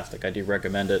fantastic. I do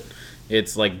recommend it.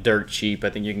 It's like dirt cheap. I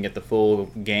think you can get the full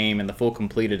game and the full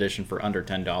complete edition for under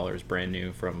 $10, brand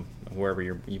new from wherever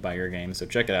you buy your games. So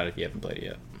check it out if you haven't played it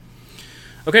yet.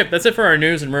 Okay, that's it for our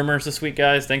news and rumors this week,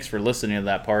 guys. Thanks for listening to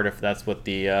that part, if that's what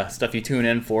the stuff you tune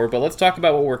in for. But let's talk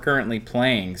about what we're currently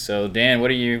playing. So, Dan,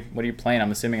 what are you playing?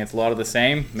 I'm assuming it's a lot of the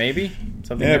same, maybe?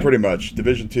 Something Yeah, new? pretty much.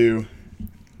 Division 2,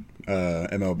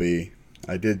 MLB.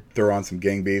 I did throw on some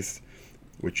Gang Beasts,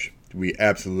 which we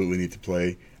absolutely need to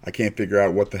play. I can't figure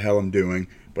out what the hell I'm doing,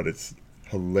 but it's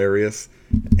hilarious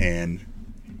and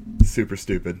super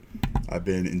stupid. I've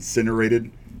been incinerated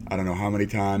I don't know how many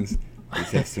times.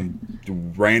 Just have some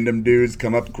random dudes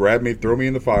come up, grab me, throw me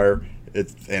in the fire.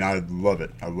 And I love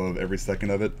it. I love every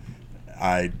second of it.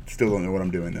 I still don't know what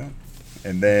I'm doing though.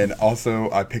 And then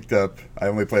also I picked up, I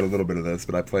only played a little bit of this,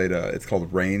 but I played, it's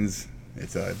called Reigns.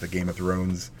 It's the Game of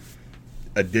Thrones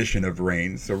edition of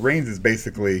Reigns. So Reigns is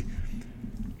basically,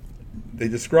 they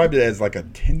described it as like a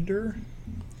Tinder,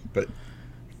 but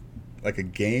like a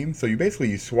game. So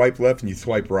you swipe left and you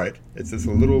swipe right. It's just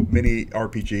a little mini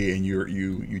RPG, and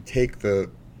you take the,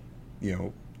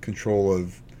 control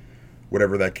of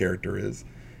whatever that character is.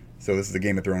 So this is the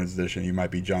Game of Thrones edition. You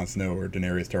might be Jon Snow or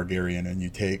Daenerys Targaryen, and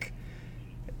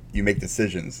you make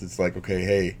decisions. It's like, okay,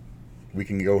 hey, we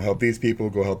can go help these people,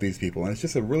 and it's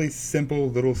just a really simple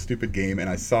little stupid game. And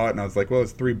I saw it and I was like, well,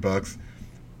 it's $3.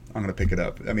 I'm gonna pick it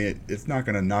up. I mean, it's not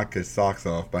gonna knock his socks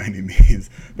off by any means,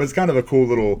 but it's kind of a cool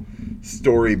little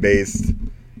story-based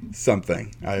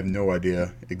something. I have no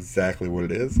idea exactly what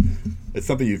it is. It's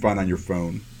something you find on your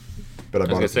phone. But I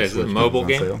bought it. Is it a mobile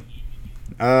game?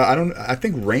 I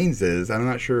think Reigns is. I'm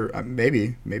not sure.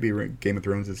 Maybe Game of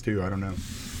Thrones is too. I don't know.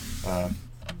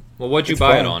 Well, what'd you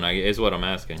buy it on? Is what I'm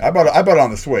asking. I bought it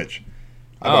on the Switch.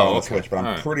 I bought it on the okay. Switch, but I'm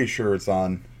All right. pretty sure it's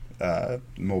on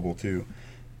mobile too.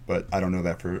 But I don't know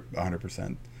that for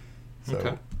 100%. So,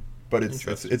 Okay. but it's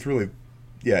Interesting. really,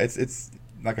 yeah, it's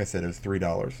like I said, it was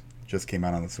 $3. Just came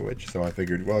out on the Switch, so I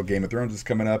figured, well, Game of Thrones is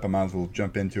coming up. I might as well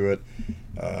jump into it.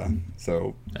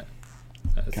 So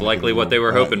It's kinda likely give what they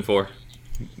were them- hoping for.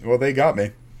 well, they got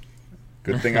me.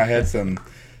 Good thing I had some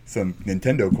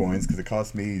Nintendo coins because it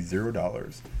cost me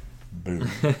 $0. Boom.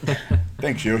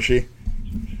 Thanks, Yoshi.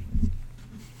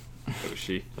 Oh,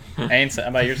 she. Hey, how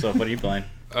about yourself? What are you playing?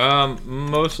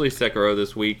 Mostly Sekiro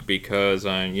this week because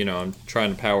I'm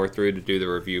trying to power through to do the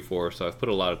review for. So I've put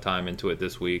a lot of time into it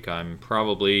this week. I'm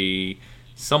probably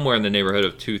somewhere in the neighborhood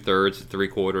of 2/3 to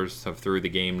 3/4 of through the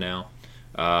game now.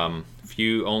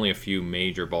 Only a few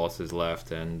major bosses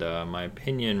left, and my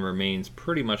opinion remains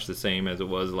pretty much the same as it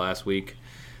was last week.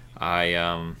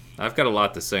 I've got a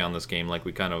lot to say on this game, like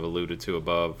we kind of alluded to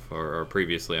above or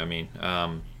previously. I mean.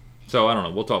 So I don't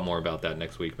know. We'll talk more about that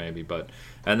next week, maybe.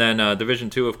 And then Division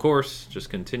 2, of course, just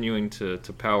continuing to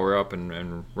power up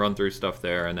and run through stuff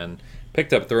there. And then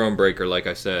picked up Thronebreaker, like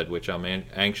I said, which I'm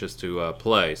anxious to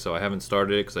play. So I haven't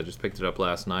started it because I just picked it up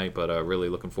last night, but really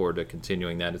looking forward to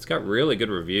continuing that. It's got really good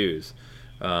reviews.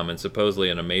 and supposedly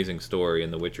an amazing story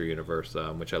in the Witcher universe,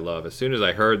 which I love. As soon as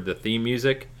I heard the theme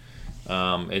music,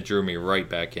 it drew me right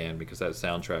back in because that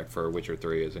soundtrack for Witcher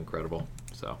 3 is incredible.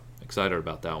 So excited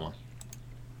about that one.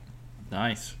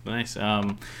 Nice.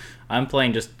 I'm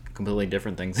playing just completely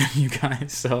different things than you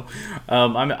guys. So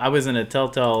I was in a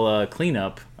Telltale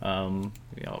cleanup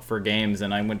for games,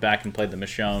 and I went back and played the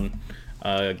Michonne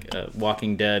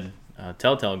Walking Dead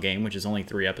Telltale game, which is only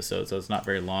 3 episodes, so it's not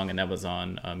very long, and that was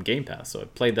on Game Pass. So I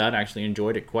played that, actually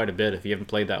enjoyed it quite a bit. If you haven't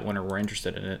played that one or were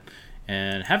interested in it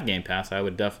and have Game Pass, I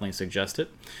would definitely suggest it.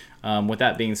 With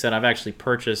that being said, I've actually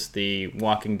purchased the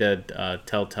Walking Dead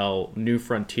Telltale New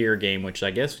Frontier game, which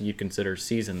I guess you'd consider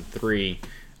Season 3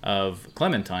 of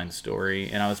Clementine's story,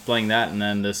 and I was playing that, and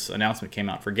then this announcement came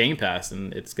out for Game Pass,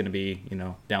 and it's going to be,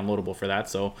 downloadable for that.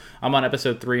 So I'm on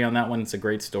episode 3 on that one. It's a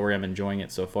great story. I'm enjoying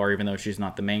it so far, even though she's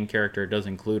not the main character. It does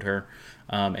include her,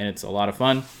 and it's a lot of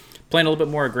fun. Playing a little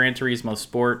bit more of Gran Turismo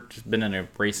Sport. Just been in a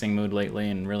racing mood lately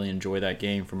and really enjoy that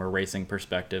game from a racing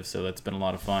perspective, so that's been a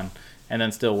lot of fun. And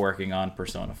then still working on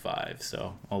Persona 5,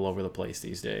 so all over the place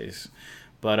these days.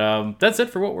 But that's it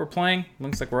for what we're playing.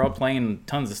 Looks like we're all playing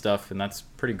tons of stuff, and that's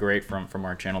pretty great from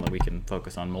our channel that we can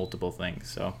focus on multiple things.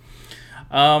 So,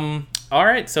 all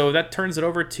right, so that turns it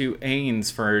over to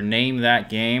Ains for Name That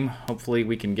Game. Hopefully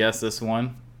we can guess this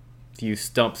one. A few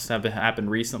stumps have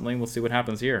happened recently. We'll see what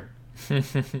happens here.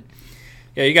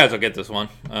 Yeah, you guys will get this one,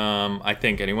 I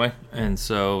think anyway. And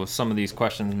so some of these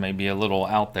questions may be a little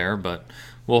out there, but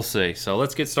we'll see. So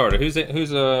let's get started.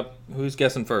 Who's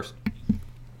guessing first?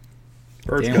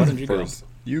 First, Dan, why don't you go?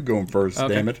 You going first,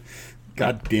 Okay. damn it.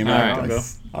 God damn it. All right, I'll go.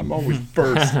 I'm always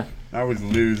first. I always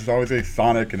lose. I always say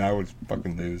Sonic, and I always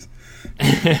fucking lose. All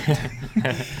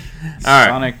right.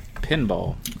 Sonic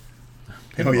Pinball.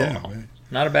 Oh, yeah.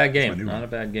 Not a bad my game. new Not one. a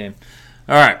bad game.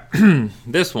 All right.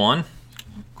 This one.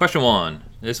 Question 1.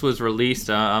 This was released,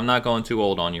 I'm not going too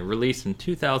old on you, released in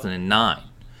 2009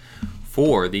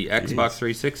 for the Xbox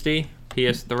 360,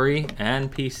 PS3,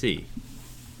 and PC.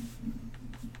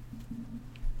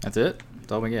 That's it?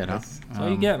 That's all we get, huh? That's all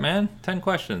you get, man. 10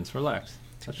 questions. Relax.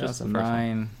 That's just the first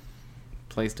one. 2009,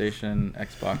 PlayStation,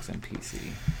 Xbox, and PC.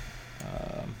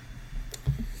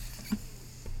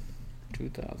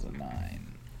 2009.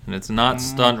 And it's not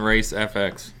Stunt Race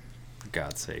FX. For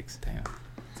God's sakes. Damn,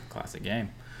 it's a classic game.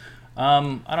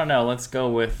 I don't know. Let's go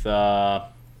with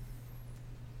Call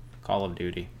of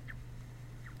Duty.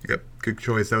 Yep, good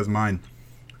choice. That was mine.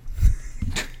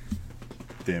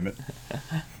 Damn it.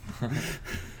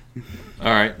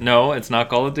 All right. No, it's not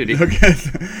Call of Duty. Okay,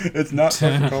 it's not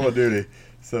fucking Call of Duty.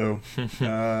 So,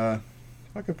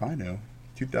 fuck if I know.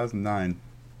 2009.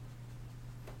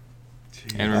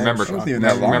 Jeez, And remember, that wasn't even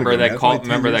that long remember ago, that man. call. That's only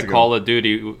 10 Remember years that ago. Call of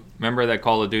Duty. Remember that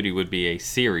Call of Duty would be a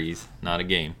series, not a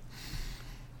game.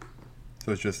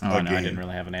 So it's just Oh, a no, game. I didn't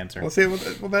really have an answer. Well, see,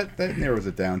 that narrows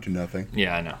it down to nothing.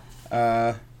 Yeah, I know.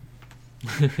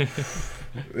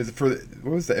 Was it for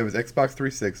what was that? It was Xbox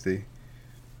 360.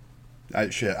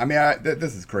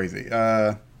 This is crazy.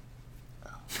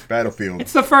 Battlefield.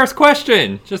 It's the first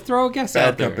question. Just throw a guess Bad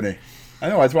out there. Company. I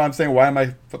know. That's why I'm saying. Why am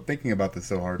I thinking about this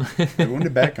so hard? When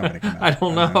did Bad Company come out? I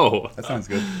don't know. That sounds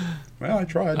good. Well, I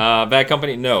tried. Bad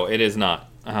Company? No, it is not.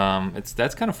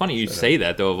 That's kind of funny you say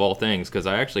that though, of all things, because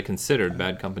I actually considered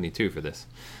Bad Company 2 for this,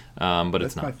 but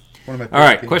it's not. One of my All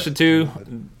right, favorite question games.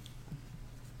 2.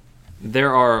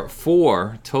 There are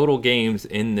 4 total games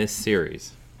in this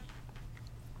series.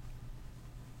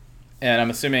 And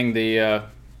I'm assuming the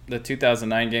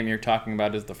 2009 game you're talking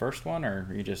about is the first one, or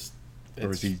you just Or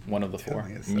it's is he one of the 4?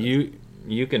 telling us?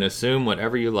 You can assume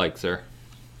whatever you like, sir.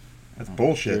 That's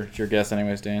bullshit. It's your guess,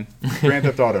 anyways, Dan. Grand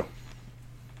Theft Auto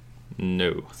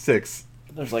No. 6.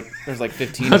 There's like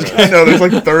 15 of I those. know. There's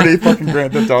like 30 fucking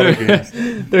Grand Theft Auto games.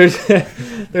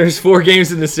 There's 4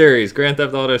 games in the series. Grand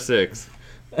Theft Auto 6.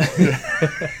 I'm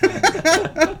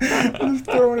just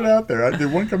throwing it out there.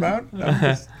 Did one come out? I'm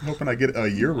just hoping I get a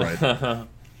year right.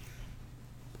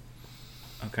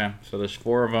 Okay, so there's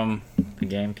 4 of them. The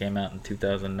game came out in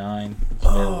 2009. It's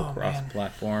available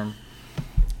cross-platform.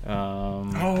 Oh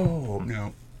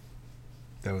no,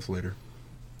 that was later.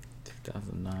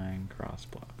 2009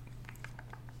 cross-platform.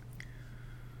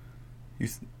 You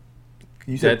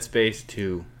Dead said Space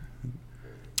 2.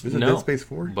 is it No, Dead Space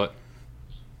 4? But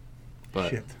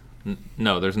Shit.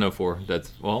 No, there's no 4.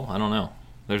 I don't know.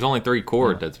 There's only 3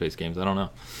 core Dead Space games. I don't know.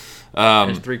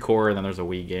 There's 3 core, and then there's a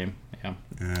Wii game. Yeah.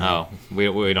 Oh,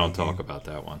 we don't talk about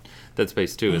that one. Dead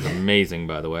Space 2 is amazing,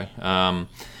 by the way. All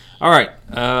right.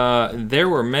 There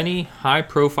were many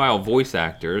high-profile voice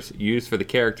actors used for the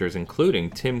characters, including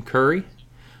Tim Curry,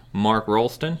 Mark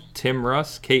Rolston, Tim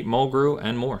Russ, Kate Mulgrew,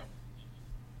 and more.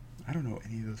 I don't know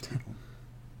any of those people.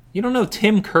 You don't know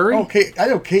Tim Curry? Oh, Kate, I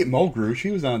know Kate Mulgrew.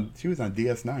 She was on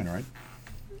DS9, right?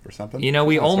 Or something. You know,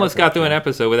 we almost got through an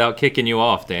episode without kicking you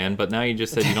off, Dan, but now you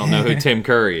just said you don't know who Tim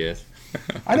Curry is.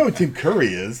 I know who Tim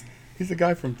Curry is. He's the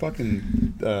guy from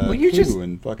fucking Clue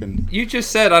and fucking... You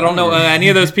just said I don't know who any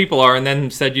of those people are, and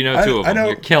then said you know two of them.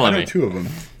 You're killing me. I know two of them.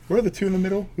 Where are the two in the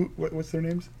middle? What's their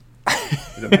names?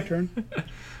 Is it my turn?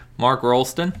 Mark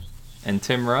Rolston and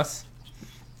Tim Russ.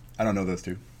 I don't know those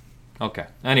two. Okay.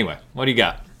 Anyway, what do you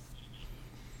got?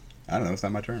 I don't know. It's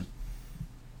not my turn.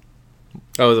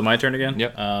 Oh, is it my turn again?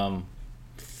 Yep.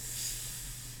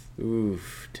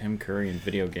 Tim Curry in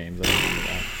video games. I don't remember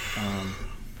that.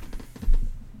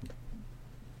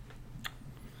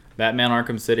 Batman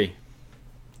Arkham City.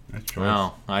 Nice choice.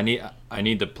 Well, I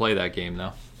need to play that game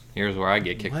though. Here's where I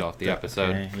get kicked off the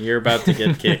episode. Okay, you're about to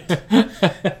get kicked.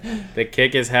 The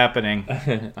kick is happening.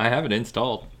 I have it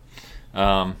installed.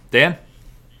 Dan?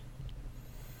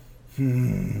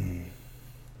 I'm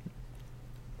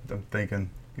thinking.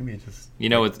 Give me just. You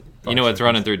know what's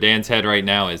running through Dan's head right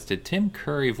now is, did Tim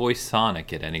Curry voice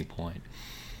Sonic at any point?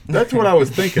 That's what I was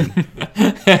thinking.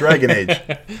 Dragon Age.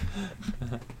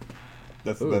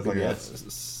 That's like a,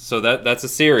 So that's a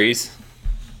series.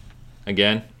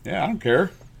 Again. yeah, I don't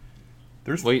care.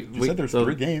 There's you said there's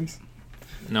 3 games.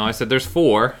 No, I said there's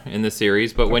 4 in the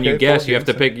series, but when you guess, you have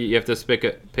to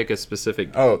pick a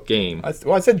specific game. I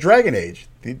said Dragon Age.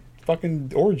 The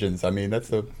fucking Origins. I mean, that's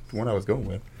the one I was going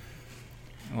with.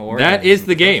 Well, that is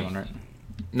the game. One, right?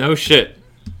 No shit.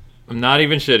 I'm not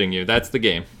even shitting you. That's the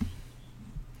game.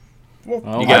 Well,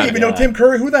 Oh I my didn't even know Tim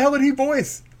Curry. Who the hell did he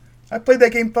voice? I played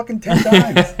that game fucking 10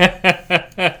 times.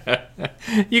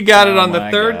 You got it on the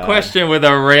my third God. question with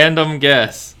a random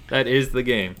guess. That is the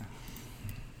game.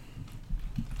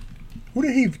 Who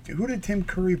did Tim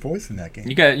Curry voice in that game?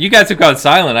 You guys have gone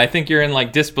silent. I think you're in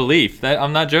like disbelief.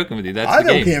 I'm not joking with you. That's I the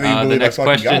game. can't even The believe next I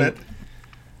fucking question. got it.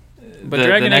 But the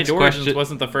Dragon Age next Origins question-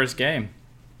 wasn't the first game.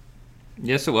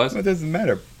 Yes, it was. It doesn't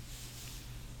matter.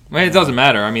 Well, it doesn't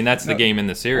matter. I mean, that's the No, game in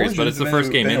the series, but it's the Origins,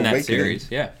 first game then in that Awakening. series.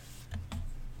 Yeah.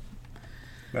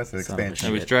 That's an Son of a expansion.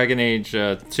 It was Dragon Age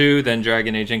 2, then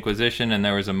Dragon Age Inquisition, and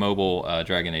there was a mobile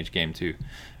Dragon Age game too.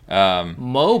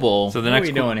 Mobile. So the what next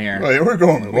are we doing here? Oh, yeah, we're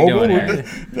going What are we mobile. doing We're, here? I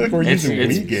feel like we're using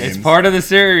Wii games. It's part of the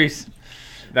series.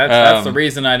 That's the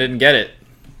reason I didn't get it.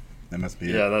 That must be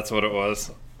Yeah, it. that's what it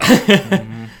was.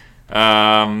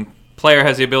 Player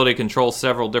has the ability to control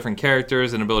several different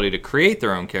characters and ability to create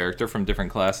their own character from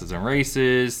different classes and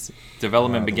races.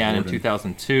 Development began in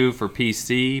 2002 for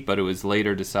PC, but it was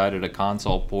later decided a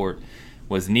console port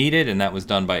was needed, and that was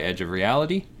done by Edge of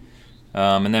Reality.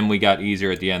 And then we got easier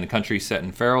at the end. The country set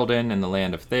in Ferelden in the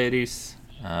land of Thetis.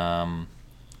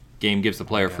 Game gives the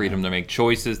player freedom to make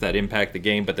choices that impact the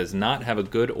game, but does not have a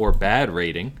good or bad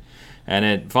rating.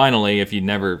 And finally, if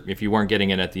you weren't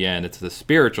getting it at the end, it's the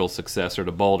spiritual successor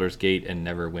to Baldur's Gate and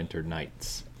Neverwinter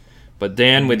Nights. But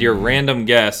Dan, with your random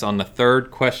guess on the third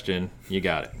question, you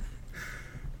got it.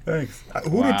 Thanks.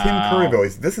 Who did Tim Curry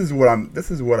voice? This is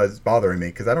what is bothering me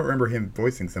because I don't remember him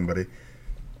voicing somebody.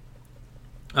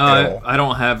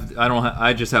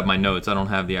 I just have my notes. I don't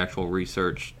have the actual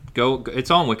research. It's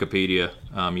on Wikipedia.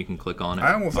 You can click on it.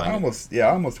 I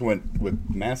almost went with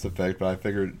Mass Effect, but I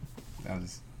figured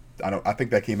I think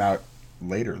that came out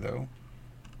later though.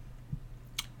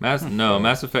 Mass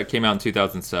Effect came out in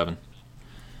 2007.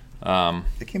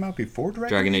 It came out before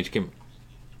Dragon Age came.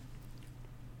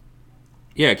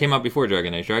 Yeah, it came out before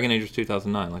Dragon Age. Dragon Age was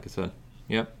 2009, like I said.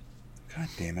 Yep. God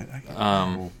damn it!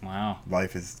 Wow.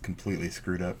 Life is completely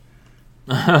screwed up.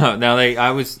 Now I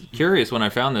was curious when I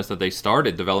found this that they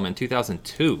started development in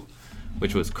 2002,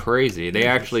 which was crazy. They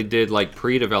actually did like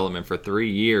pre-development for 3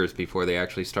 years before they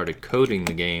actually started coding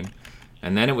the game,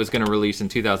 and then it was going to release in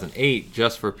 2008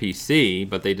 just for PC.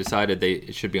 But they decided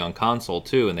it should be on console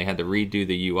too, and they had to redo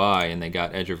the UI, and they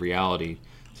got Edge of Reality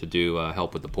to do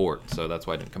help with the port. So that's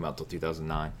why it didn't come out till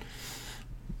 2009.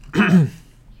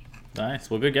 Nice.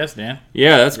 Well, good guess, Dan.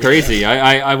 Yeah, that's crazy.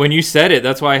 I when you said it,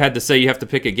 that's why I had to say you have to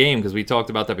pick a game because we talked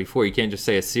about that before. You can't just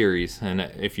say a series. And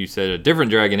if you said a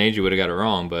different Dragon Age, you would have got it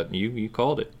wrong. But you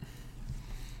called it.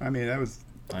 I mean, that was.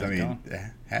 Nice it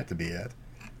had to be it.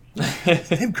 It's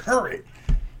Tim Curry.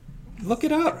 Look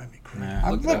it up. Nah,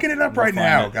 I'm look looking it up We'll right find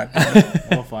now. it. God damn it.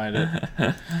 We'll find it. All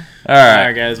All right.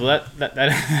 right, guys. Well,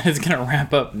 that is gonna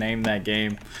wrap up Name That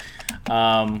Game.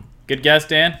 Good guess,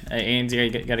 Dan. Ains,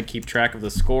 you got to keep track of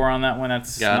the score on that one.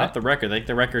 That's not the record. I think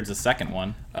the record's the second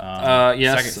one.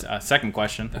 Yes. Second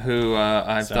question. Who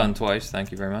I've done twice.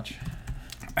 Thank you very much.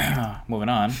 Moving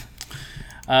on.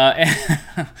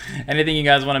 Anything you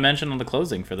guys want to mention on the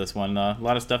closing for this one? A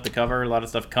lot of stuff to cover. A lot of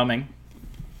stuff coming.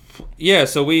 Yeah,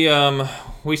 so we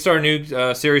start a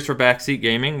new series for Backseat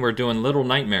Gaming. We're doing Little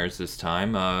Nightmares this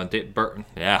time. Bert.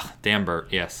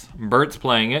 Yes, Bert's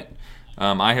playing it.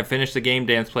 I have finished the game.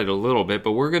 Dan's played a little bit,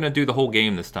 but we're gonna do the whole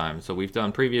game this time. So we've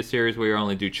done previous series where we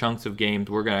only do chunks of games.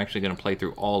 We're actually gonna play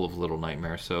through all of Little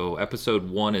Nightmares. So episode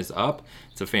 1 is up.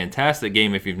 It's a fantastic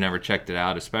game if you've never checked it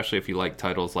out, especially if you like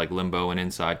titles like Limbo and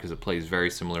Inside, because it plays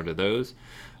very similar to those.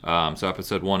 So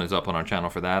episode 1 is up on our channel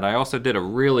for that. I also did a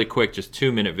really quick, just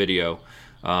 2-minute video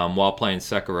while playing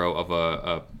Sekiro of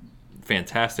a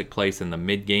fantastic place in the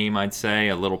mid-game, I'd say,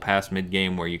 a little past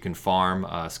mid-game, where you can farm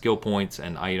skill points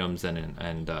and items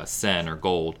and sen or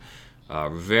gold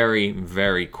very,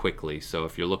 very quickly. So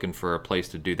if you're looking for a place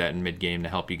to do that in mid-game to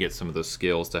help you get some of those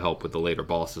skills to help with the later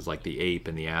bosses like the ape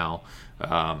and the owl,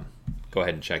 go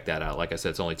ahead and check that out. Like I said,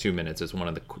 it's only 2 minutes. It's one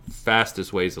of the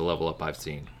fastest ways to level up I've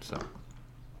seen. So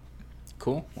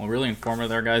Cool. Well, really informative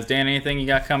there, guys. Dan, anything you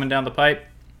got coming down the pipe?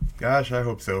 Gosh, I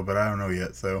hope so, but I don't know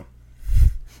yet, so.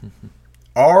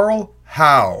 Arl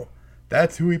Howe.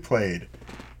 That's who he played.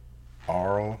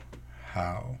 Arl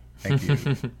Howe. Thank you.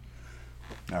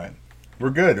 All right.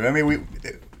 We're good. I mean, we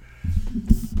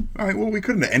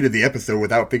couldn't have ended the episode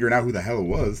without figuring out who the hell it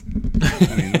was.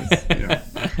 I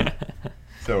mean,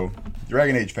 So,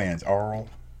 Dragon Age fans, Arl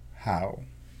Howe.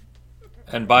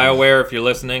 And BioWare, if you're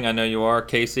listening, I know you are,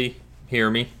 Casey, hear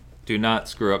me. Do not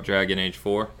screw up Dragon Age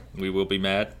 4. We will be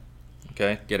mad.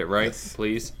 Okay? Get it right, Yes.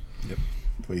 please. Yep.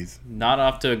 Please. Not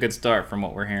off to a good start from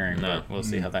what we're hearing, No. but we'll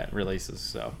see how that releases.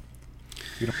 So,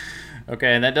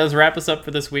 okay, and that does wrap us up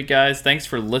for this week, guys. Thanks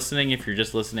for listening. If you're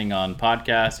just listening on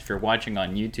podcast, if you're watching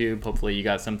on YouTube, hopefully you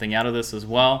got something out of this as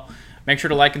well. Make sure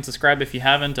to like and subscribe if you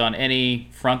haven't on any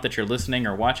front that you're listening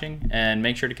or watching, and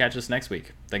make sure to catch us next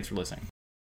week. Thanks for listening.